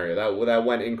case scenario. That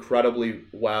went incredibly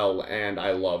well, and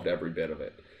I loved every bit of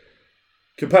it.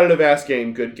 Competitive ass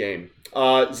game, good game.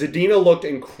 Zadina looked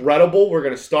incredible. We're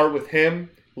going to start with him.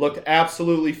 Looked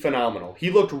absolutely phenomenal. He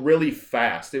looked really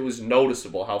fast. It was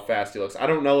noticeable how fast he looks. I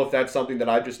don't know if that's something that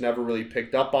I've just never really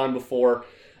picked up on before,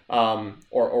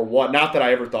 or what. Not that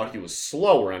I ever thought he was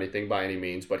slow or anything by any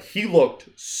means, but he looked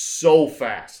so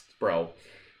fast, bro.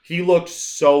 He looked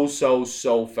so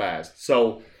fast.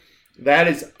 So that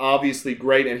is obviously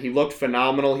great, and he looked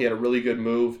phenomenal. He had a really good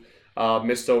move.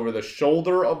 Missed over the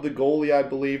shoulder of the goalie, I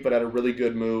believe, but had a really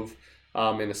good move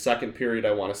in the second period,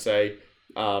 I want to say.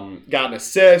 Got an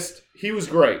assist. He was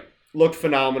great. Looked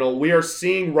phenomenal. We are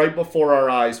seeing right before our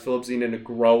eyes Filip Zina to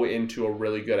grow into a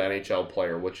really good NHL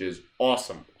player, which is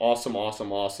awesome.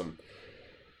 Awesome.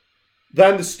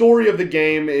 Then the story of the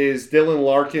game is Dylan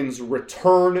Larkin's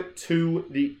return to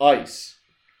the ice.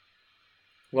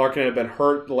 Larkin had been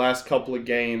hurt the last couple of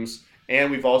games,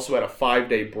 and we've also had a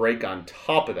 5-day break on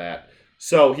top of that.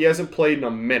 So he hasn't played in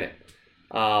a minute.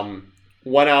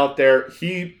 Went out there.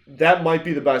 That might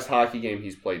be the best hockey game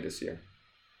he's played this year.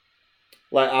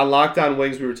 Like on Locked On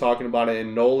Wings, we were talking about it,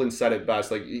 and Nolan said it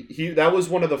best. Like that was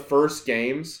one of the first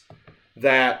games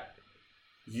that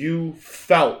you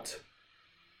felt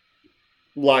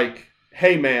like,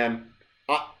 hey man,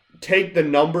 take the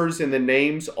numbers and the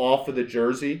names off of the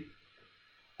jersey.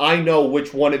 I know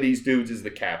which one of these dudes is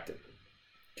the captain.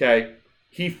 Okay?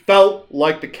 He felt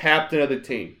like the captain of the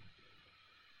team.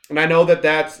 And I know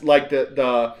that's like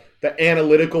the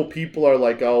analytical people are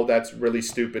like, oh, that's really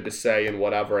stupid to say and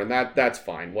whatever. And that's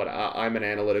fine. I'm an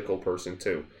analytical person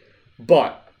too.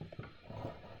 But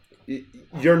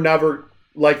you're never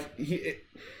like he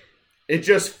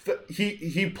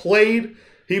played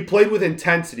with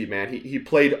intensity, man. He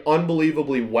played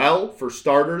unbelievably well for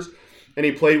starters, and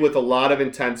he played with a lot of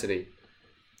intensity.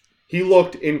 He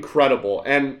looked incredible.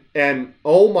 And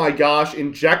oh my gosh,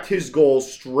 inject his goal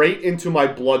straight into my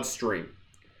bloodstream.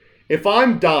 If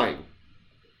I'm dying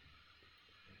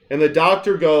and the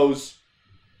doctor goes,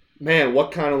 man,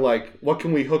 what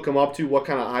can we hook him up to? What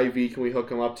kind of IV can we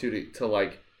hook him up to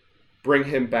bring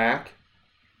him back?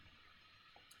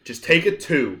 Just take a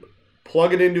tube,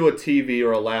 plug it into a TV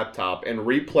or a laptop, and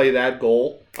replay that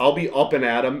goal. I'll be up and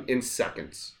at him in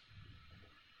seconds.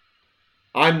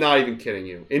 I'm not even kidding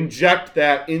you. Inject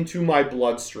that into my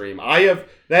bloodstream.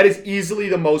 That is easily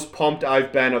the most pumped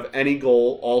I've been of any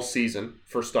goal all season,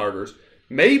 for starters.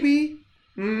 Maybe,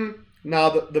 the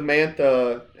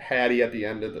Mantha Hattie at the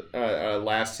end of the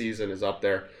last season is up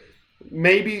there.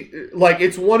 Maybe,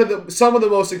 it's some of the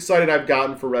most excited I've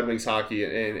gotten for Red Wings hockey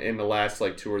in the last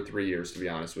 2 or 3 years, to be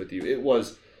honest with you. It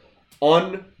was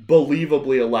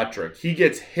unbelievably electric. He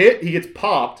gets hit, he gets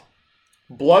popped,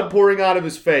 blood pouring out of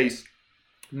his face.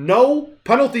 No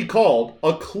penalty called.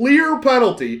 A clear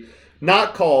penalty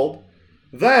not called.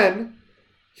 Then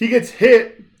he gets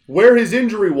hit where his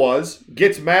injury was,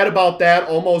 gets mad about that,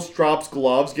 almost drops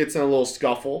gloves, gets in a little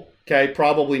scuffle. Okay,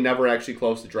 probably never actually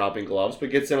close to dropping gloves, but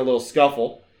gets in a little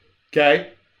scuffle.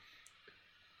 Okay.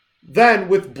 Then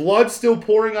with blood still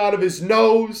pouring out of his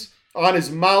nose, on his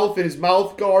mouth, and his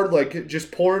mouth guard,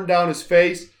 just pouring down his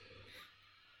face,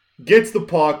 gets the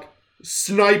puck,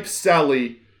 snipes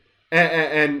Selly,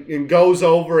 and goes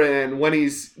over, and when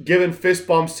he's giving fist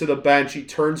bumps to the bench, he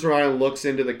turns around and looks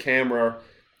into the camera,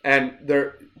 and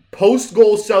their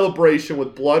post-goal celebration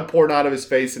with blood pouring out of his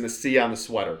face and a C on the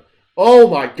sweater. Oh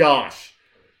my gosh.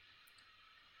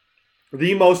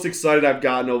 The most excited I've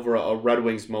gotten over a Red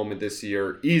Wings moment this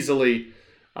year, easily.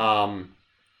 And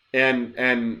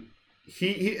even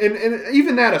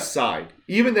that aside,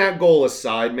 even that goal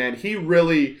aside, man, he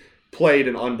really played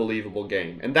an unbelievable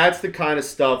game. And that's the kind of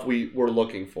stuff we're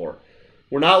looking for.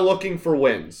 We're not looking for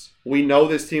wins. We know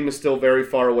this team is still very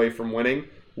far away from winning.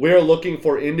 We're looking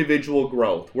for individual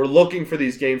growth. We're looking for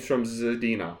these games from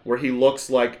Zadina, where he looks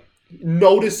like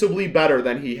noticeably better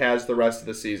than he has the rest of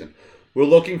the season. We're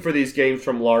looking for these games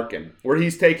from Larkin, where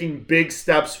he's taking big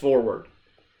steps forward.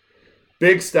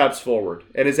 Big steps forward.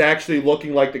 And is actually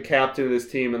looking like the captain of this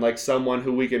team and like someone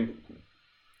who we can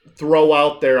throw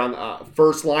out there on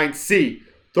first line C.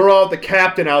 Throw out the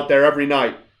captain out there every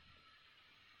night.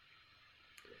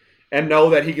 And know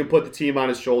that he can put the team on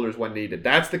his shoulders when needed.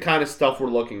 That's the kind of stuff we're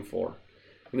looking for.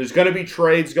 And there's going to be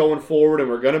trades going forward, and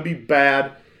we're going to be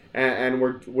bad, and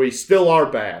we still are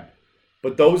bad.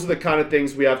 But those are the kind of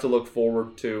things we have to look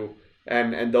forward to,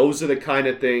 and those are the kind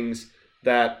of things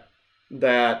that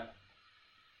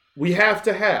we have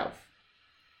to have.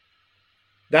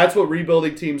 That's what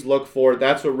rebuilding teams look for.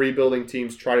 That's what rebuilding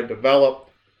teams try to develop.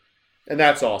 And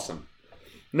that's awesome.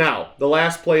 Now, the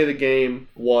last play of the game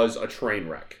was a train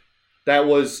wreck. That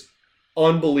was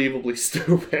unbelievably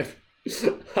stupid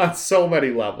on so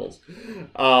many levels.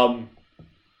 One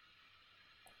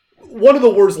of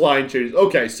the worst line changes.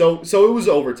 Okay, so it was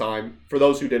overtime. For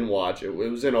those who didn't watch, it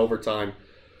was in overtime.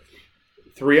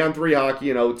 3-on-3 hockey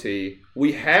and OT.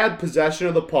 We had possession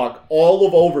of the puck all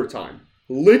of overtime.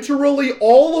 Literally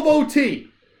all of OT.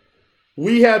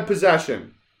 We had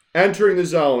possession. entering the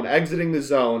zone, exiting the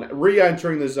zone,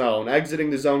 re-entering the zone, exiting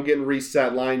the zone, getting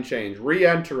reset, line change,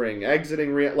 re-entering,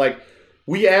 exiting,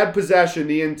 we add possession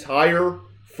the entire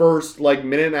first,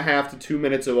 minute and a half to 2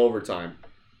 minutes of overtime.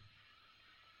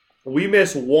 We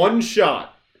miss one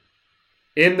shot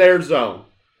in their zone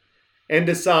and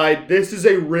decide this is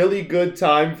a really good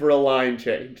time for a line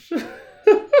change.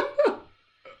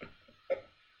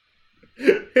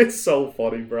 It's so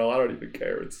funny, bro. I don't even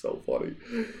care. It's so funny.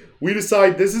 We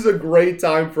decide this is a great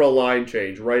time for a line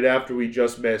change right after we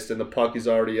just missed and the puck is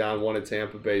already on one of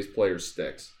Tampa Bay's players'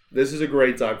 sticks. This is a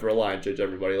great time for a line change,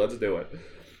 everybody. Let's do it.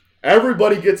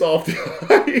 Everybody gets off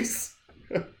the ice.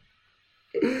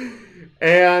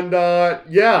 And,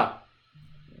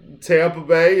 Tampa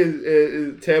Bay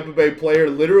is Tampa Bay player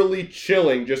literally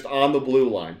chilling just on the blue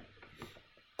line.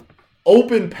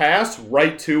 Open pass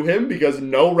right to him because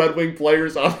no Red Wing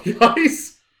players on the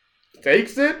ice.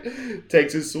 Takes it.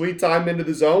 Takes his sweet time into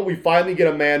the zone. We finally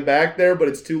get a man back there, but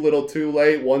it's too little too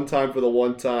late. One time for the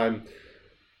one time.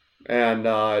 And,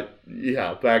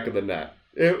 back of the net.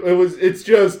 It's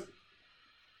just,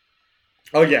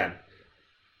 again,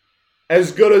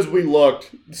 as good as we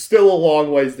looked, still a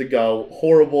long ways to go.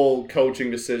 Horrible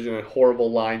coaching decision and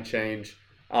horrible line change.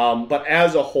 But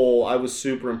as a whole, I was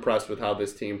super impressed with how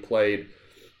this team played.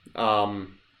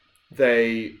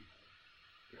 They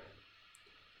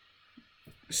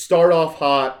start off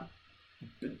hot.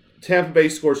 Tampa Bay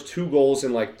scores 2 goals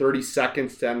in 30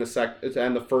 seconds to end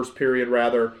the first period,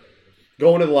 rather.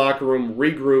 Go into the locker room,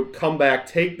 regroup, come back,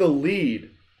 take the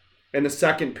lead in the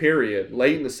second period,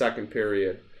 late in the second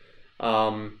period.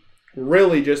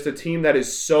 Really just a team that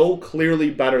is so clearly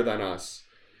better than us.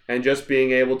 And just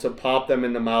being able to pop them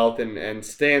in the mouth and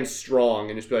stand strong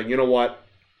and just be like, you know what?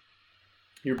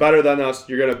 You're better than us.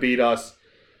 You're going to beat us.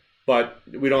 But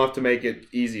we don't have to make it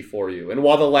easy for you. And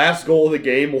while the last goal of the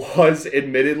game was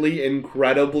admittedly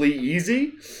incredibly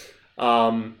easy,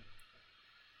 the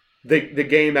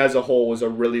game as a whole was a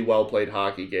really well-played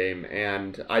hockey game.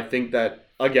 And I think that,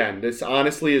 again, this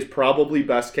honestly is probably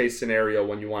best case scenario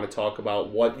when you want to talk about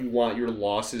what you want your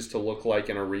losses to look like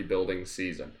in a rebuilding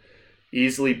season.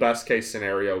 Easily best case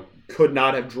scenario. Could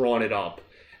not have drawn it up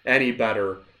any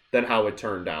better than how it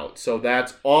turned out. So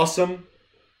that's awesome.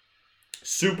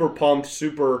 Super pumped,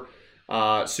 super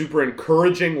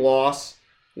encouraging loss,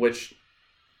 which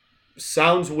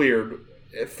sounds weird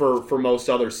for most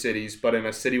other cities, but in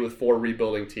a city with 4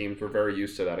 rebuilding teams, we're very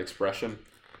used to that expression.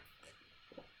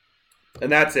 And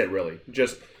that's it, really.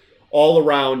 Just all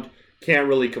around, can't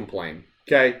really complain.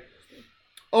 Okay?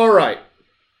 All right.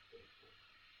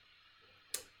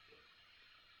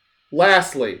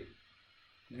 Lastly,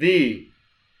 the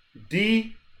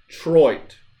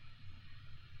Detroit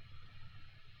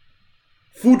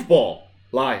Football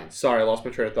Lions. Sorry, I lost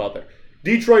my train of thought there.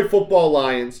 Detroit Football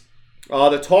Lions,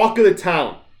 the talk of the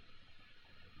town.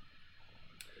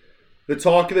 The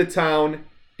talk of the town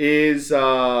is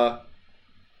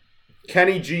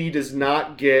Kenny G does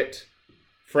not get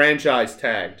franchise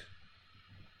tagged.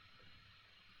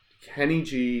 Kenny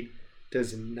G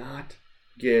does not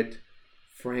get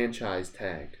franchise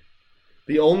tagged.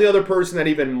 The only other person that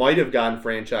even might have gotten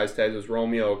franchise tagged was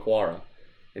Romeo Aquara.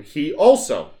 And he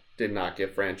also did not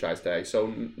get franchise tags.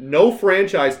 So no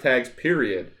franchise tags,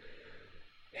 period,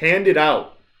 handed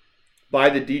out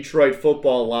by the Detroit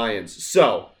Football Lions.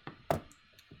 So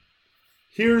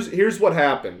here's what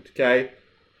happened, okay?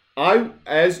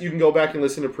 As you can go back and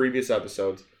listen to previous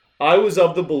episodes, I was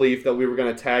of the belief that we were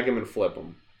going to tag him and flip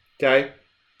him, okay?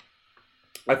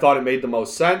 I thought it made the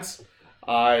most sense.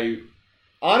 I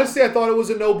thought it was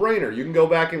a no-brainer. You can go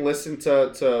back and listen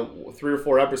to 3 or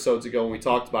 4 episodes ago when we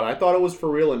talked about it. I thought it was for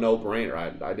real a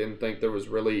no-brainer. I didn't think there was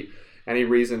really any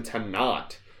reason to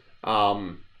not.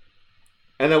 And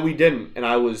then we didn't, and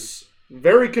I was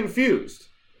very confused.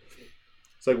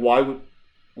 It's like, why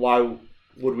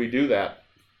would we do that?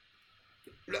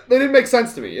 It didn't make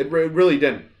sense to me. It really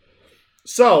didn't.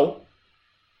 So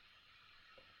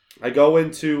I go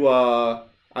into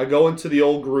the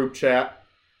old group chat,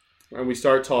 and we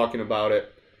start talking about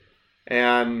it.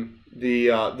 And the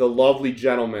lovely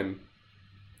gentleman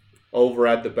over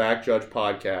at the Back Judge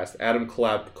podcast, Adam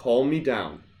Klepp, calmed me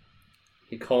down.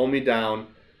 He calmed me down,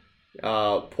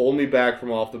 pulled me back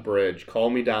from off the bridge,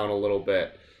 calmed me down a little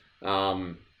bit,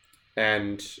 and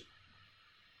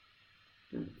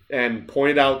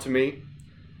pointed out to me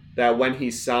that when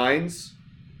he signs,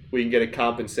 we can get a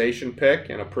compensation pick,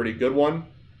 and a pretty good one.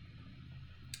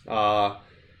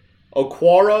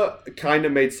 Aquara kind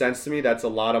of made sense to me. That's a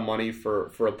lot of money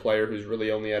for a player who's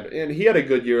really only had... And he had a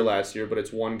good year last year, but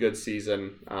it's one good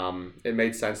season. It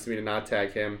made sense to me to not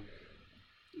tag him.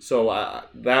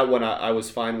 that one I was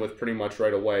fine with pretty much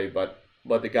right away. But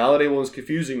the Galladay one was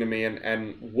confusing to me,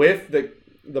 and with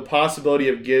the possibility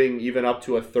of getting even up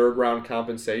to a third-round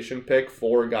compensation pick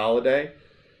for Galladay,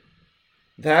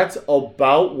 that's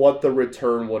about what the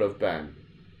return would have been,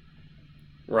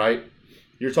 right?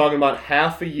 You're talking about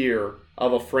half a year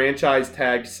of a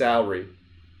franchise-tagged salary.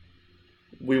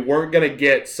 We weren't going to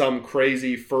get some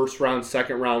crazy first-round,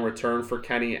 second-round return for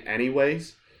Kenny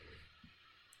anyways.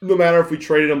 No matter if we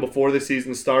traded him before the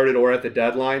season started or at the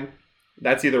deadline,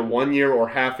 that's either 1 year or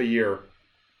half a year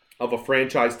of a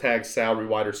franchise-tagged salary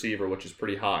wide receiver, which is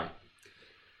pretty high.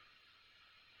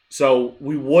 So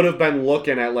we would have been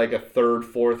looking at like a third,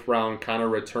 fourth round kind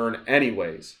of return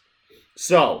anyways.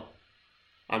 So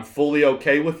I'm fully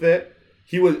okay with it.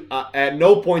 He was at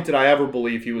no point did I ever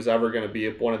believe he was ever going to be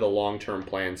one of the long-term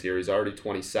plans here. He's already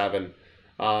 27.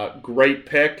 Great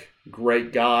pick,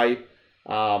 great guy.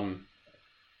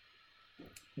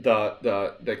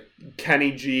 The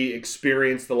Kenny G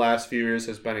experience the last few years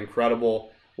has been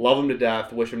incredible. Love him to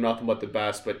death. Wish him nothing but the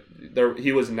best. But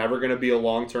he was never going to be a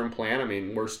long-term plan. I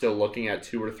mean, we're still looking at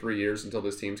 2 or 3 years until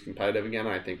this team's competitive again.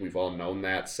 And I think we've all known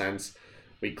that since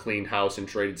we cleaned house and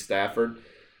traded Stafford.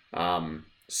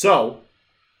 So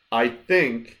I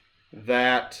think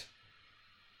that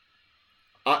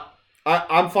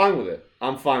I'm fine with it.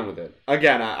 I'm fine with it.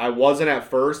 Again, I wasn't at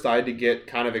first. I had to get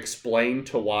kind of explained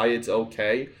to why it's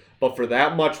okay. But for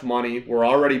that much money, we're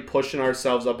already pushing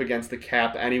ourselves up against the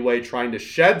cap anyway, trying to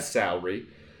shed salary.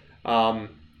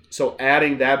 So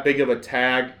adding that big of a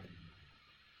tag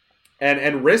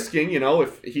and risking,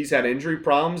 if he's had injury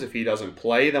problems, if he doesn't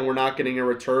play, then we're not getting a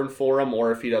return for him.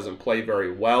 Or if he doesn't play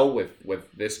very well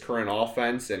with this current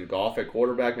offense and Goff at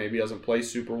quarterback, maybe he doesn't play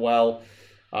super well.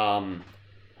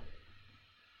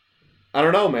 I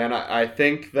don't know, man. I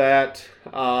think that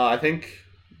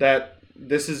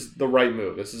this is the right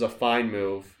move. This is a fine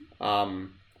move.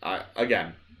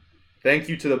 Again, thank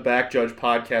you to the Back Judge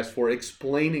podcast for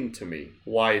explaining to me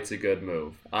why it's a good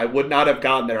move. I would not have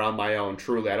gotten there on my own.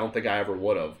 Truly, I don't think I ever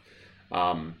would have.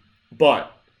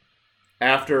 But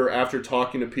after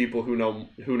talking to people who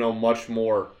know much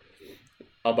more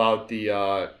about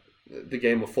the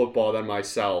game of football than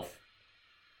myself,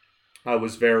 I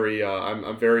was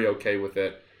I'm very okay with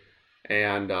it.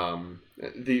 And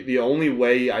the only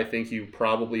way I think you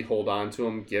probably hold on to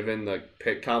him, given the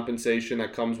pick compensation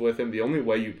that comes with him, the only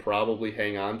way you probably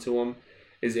hang on to him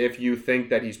is if you think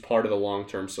that he's part of the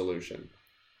long-term solution.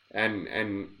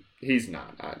 And he's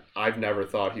not. I've never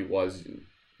thought he was.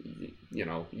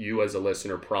 You as a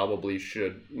listener probably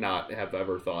should not have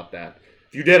ever thought that.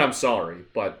 If you did, I'm sorry.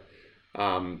 But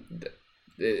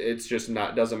it's just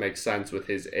doesn't make sense with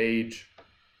his age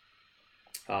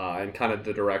and kind of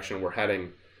the direction we're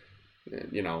heading.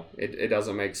 It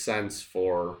doesn't make sense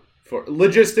for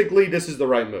logistically. This is the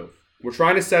right move. We're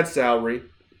trying to set salary,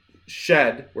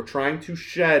 We're trying to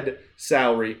shed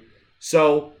salary,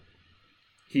 so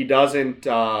he doesn't.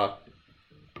 We're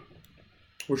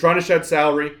trying to shed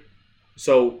salary,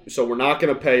 so we're not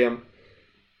going to pay him.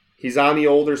 He's on the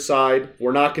older side.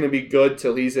 We're not going to be good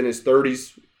till he's in his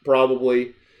 30s,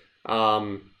 probably.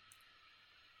 And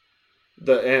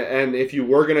if you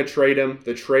were going to trade him,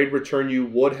 the trade return you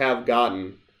would have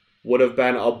gotten would have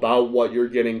been about what you're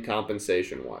getting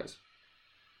compensation-wise.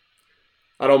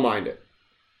 I don't mind it.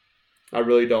 I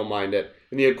really don't mind it.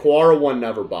 And the Aquara one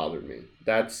never bothered me.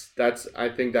 That's I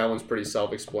think that one's pretty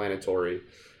self-explanatory.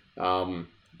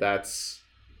 That's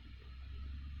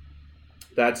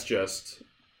just,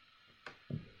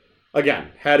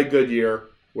 again, had a good year.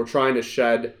 We're trying to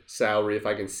shed salary, if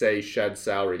I can say shed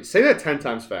salary. Say that 10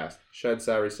 times fast. Shed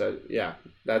salary, yeah,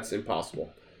 that's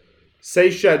impossible. Say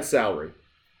shed salary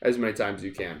as many times as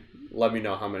you can. Let me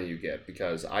know how many you get,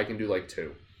 because I can do like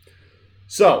 2.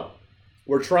 So,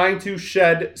 we're trying to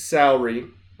shed salary,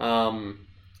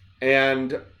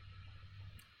 and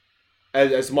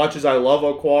as much as I love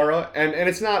Aquara, and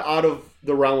it's not out of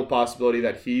the realm of possibility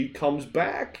that he comes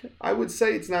back, I would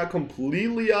say it's not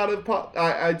completely out of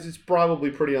it's probably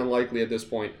pretty unlikely at this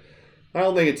point. I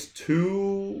don't think it's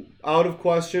too out of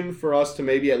question for us to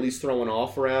maybe at least throw an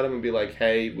offer at him and be like,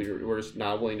 hey, we're just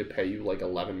not willing to pay you like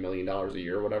 $11 million a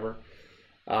year or whatever.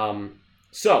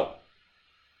 So,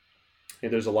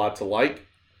 there's a lot to like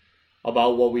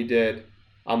about what we did.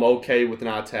 I'm okay with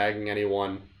not tagging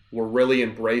anyone. We're really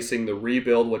embracing the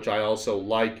rebuild, which I also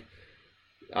like.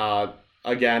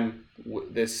 Again,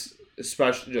 this,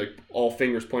 especially like all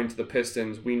fingers pointing to the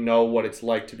Pistons, we know what it's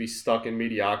like to be stuck in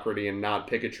mediocrity and not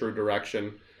pick a true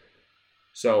direction.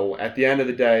 So at the end of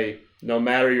the day, no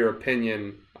matter your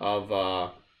opinion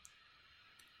of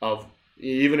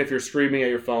even if you're screaming at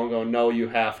your phone going, no, you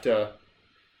have to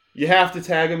You have to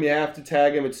tag him. You have to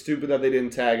tag him. It's stupid that they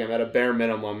didn't tag him. At a bare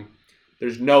minimum,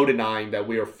 there's no denying that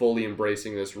we are fully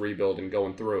embracing this rebuild and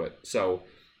going through it. So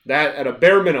that, at a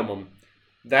bare minimum,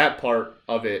 that part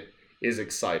of it is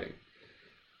exciting.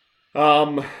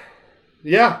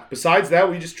 Yeah, besides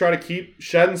that, we just try to keep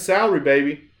shedding salary,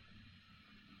 baby.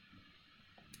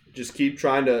 Just keep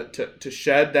trying to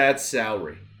shed that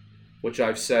salary, which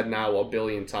I've said now a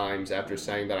billion times after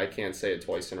saying that I can't say it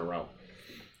twice in a row.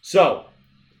 So,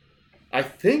 I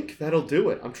think that'll do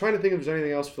it. I'm trying to think if there's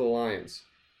anything else for the Lions.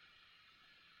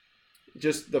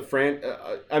 Just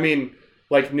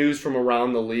like news from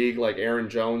around the league, like Aaron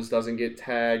Jones doesn't get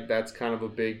tagged. That's kind of a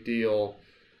big deal.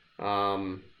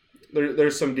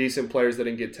 There's some decent players that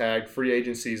didn't get tagged. Free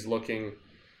agency is looking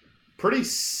pretty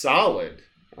solid.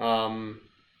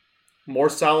 More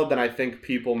solid than I think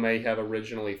people may have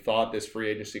originally thought this free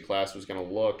agency class was going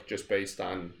to look just based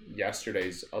on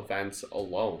yesterday's events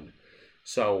alone.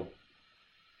 So,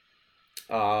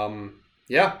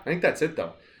 yeah, I think that's it,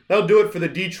 though. That'll do it for the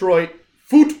Detroit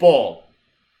Football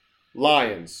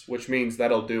Lions, which means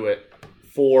that'll do it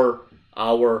for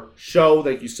our show.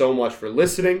 Thank you so much for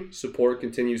listening. Support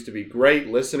continues to be great.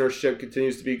 Listenership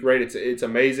continues to be great. It's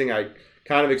amazing. I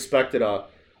kind of expected a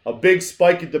big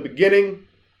spike at the beginning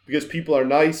because people are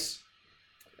nice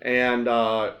and,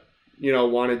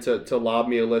 wanted to lob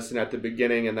me a listen at the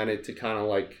beginning and then it to kind of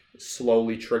like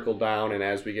slowly trickle down. And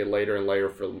as we get later and later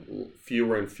for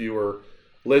fewer and fewer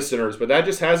listeners, but that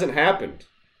just hasn't happened.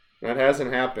 That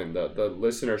hasn't happened. The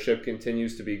listenership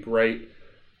continues to be great.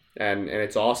 And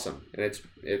it's awesome, and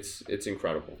it's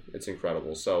incredible. It's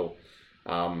incredible. So,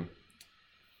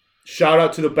 shout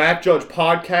out to the Back Judge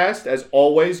podcast. As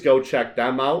always, go check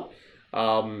them out.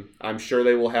 I'm sure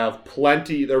they will have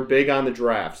plenty. They're big on the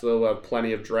draft, so they'll have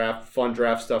plenty of fun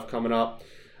draft stuff coming up.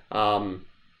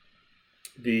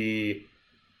 The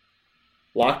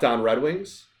Locked On Red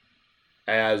Wings,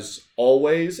 as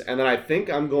always, and then I think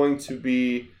I'm going to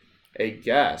be a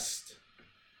guest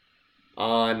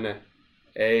on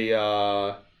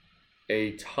a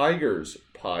Tigers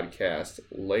podcast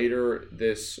later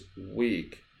this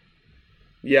week.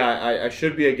 Yeah, I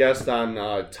should be a guest on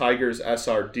Tigers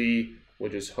SRD,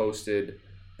 which is hosted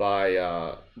by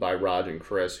Raj and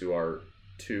Chris, who are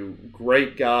two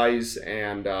great guys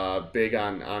and big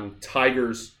on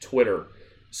Tigers Twitter.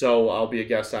 So I'll be a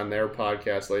guest on their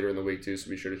podcast later in the week too, so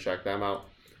be sure to check them out.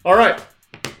 All right.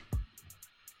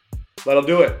 That'll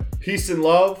do it. Peace and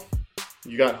love.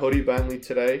 You got Hoodie Bentley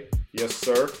today. Yes,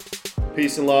 sir.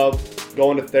 Peace and love.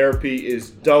 Going to therapy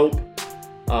is dope.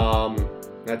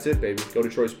 That's it, baby. Go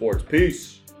Detroit Sports.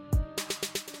 Peace.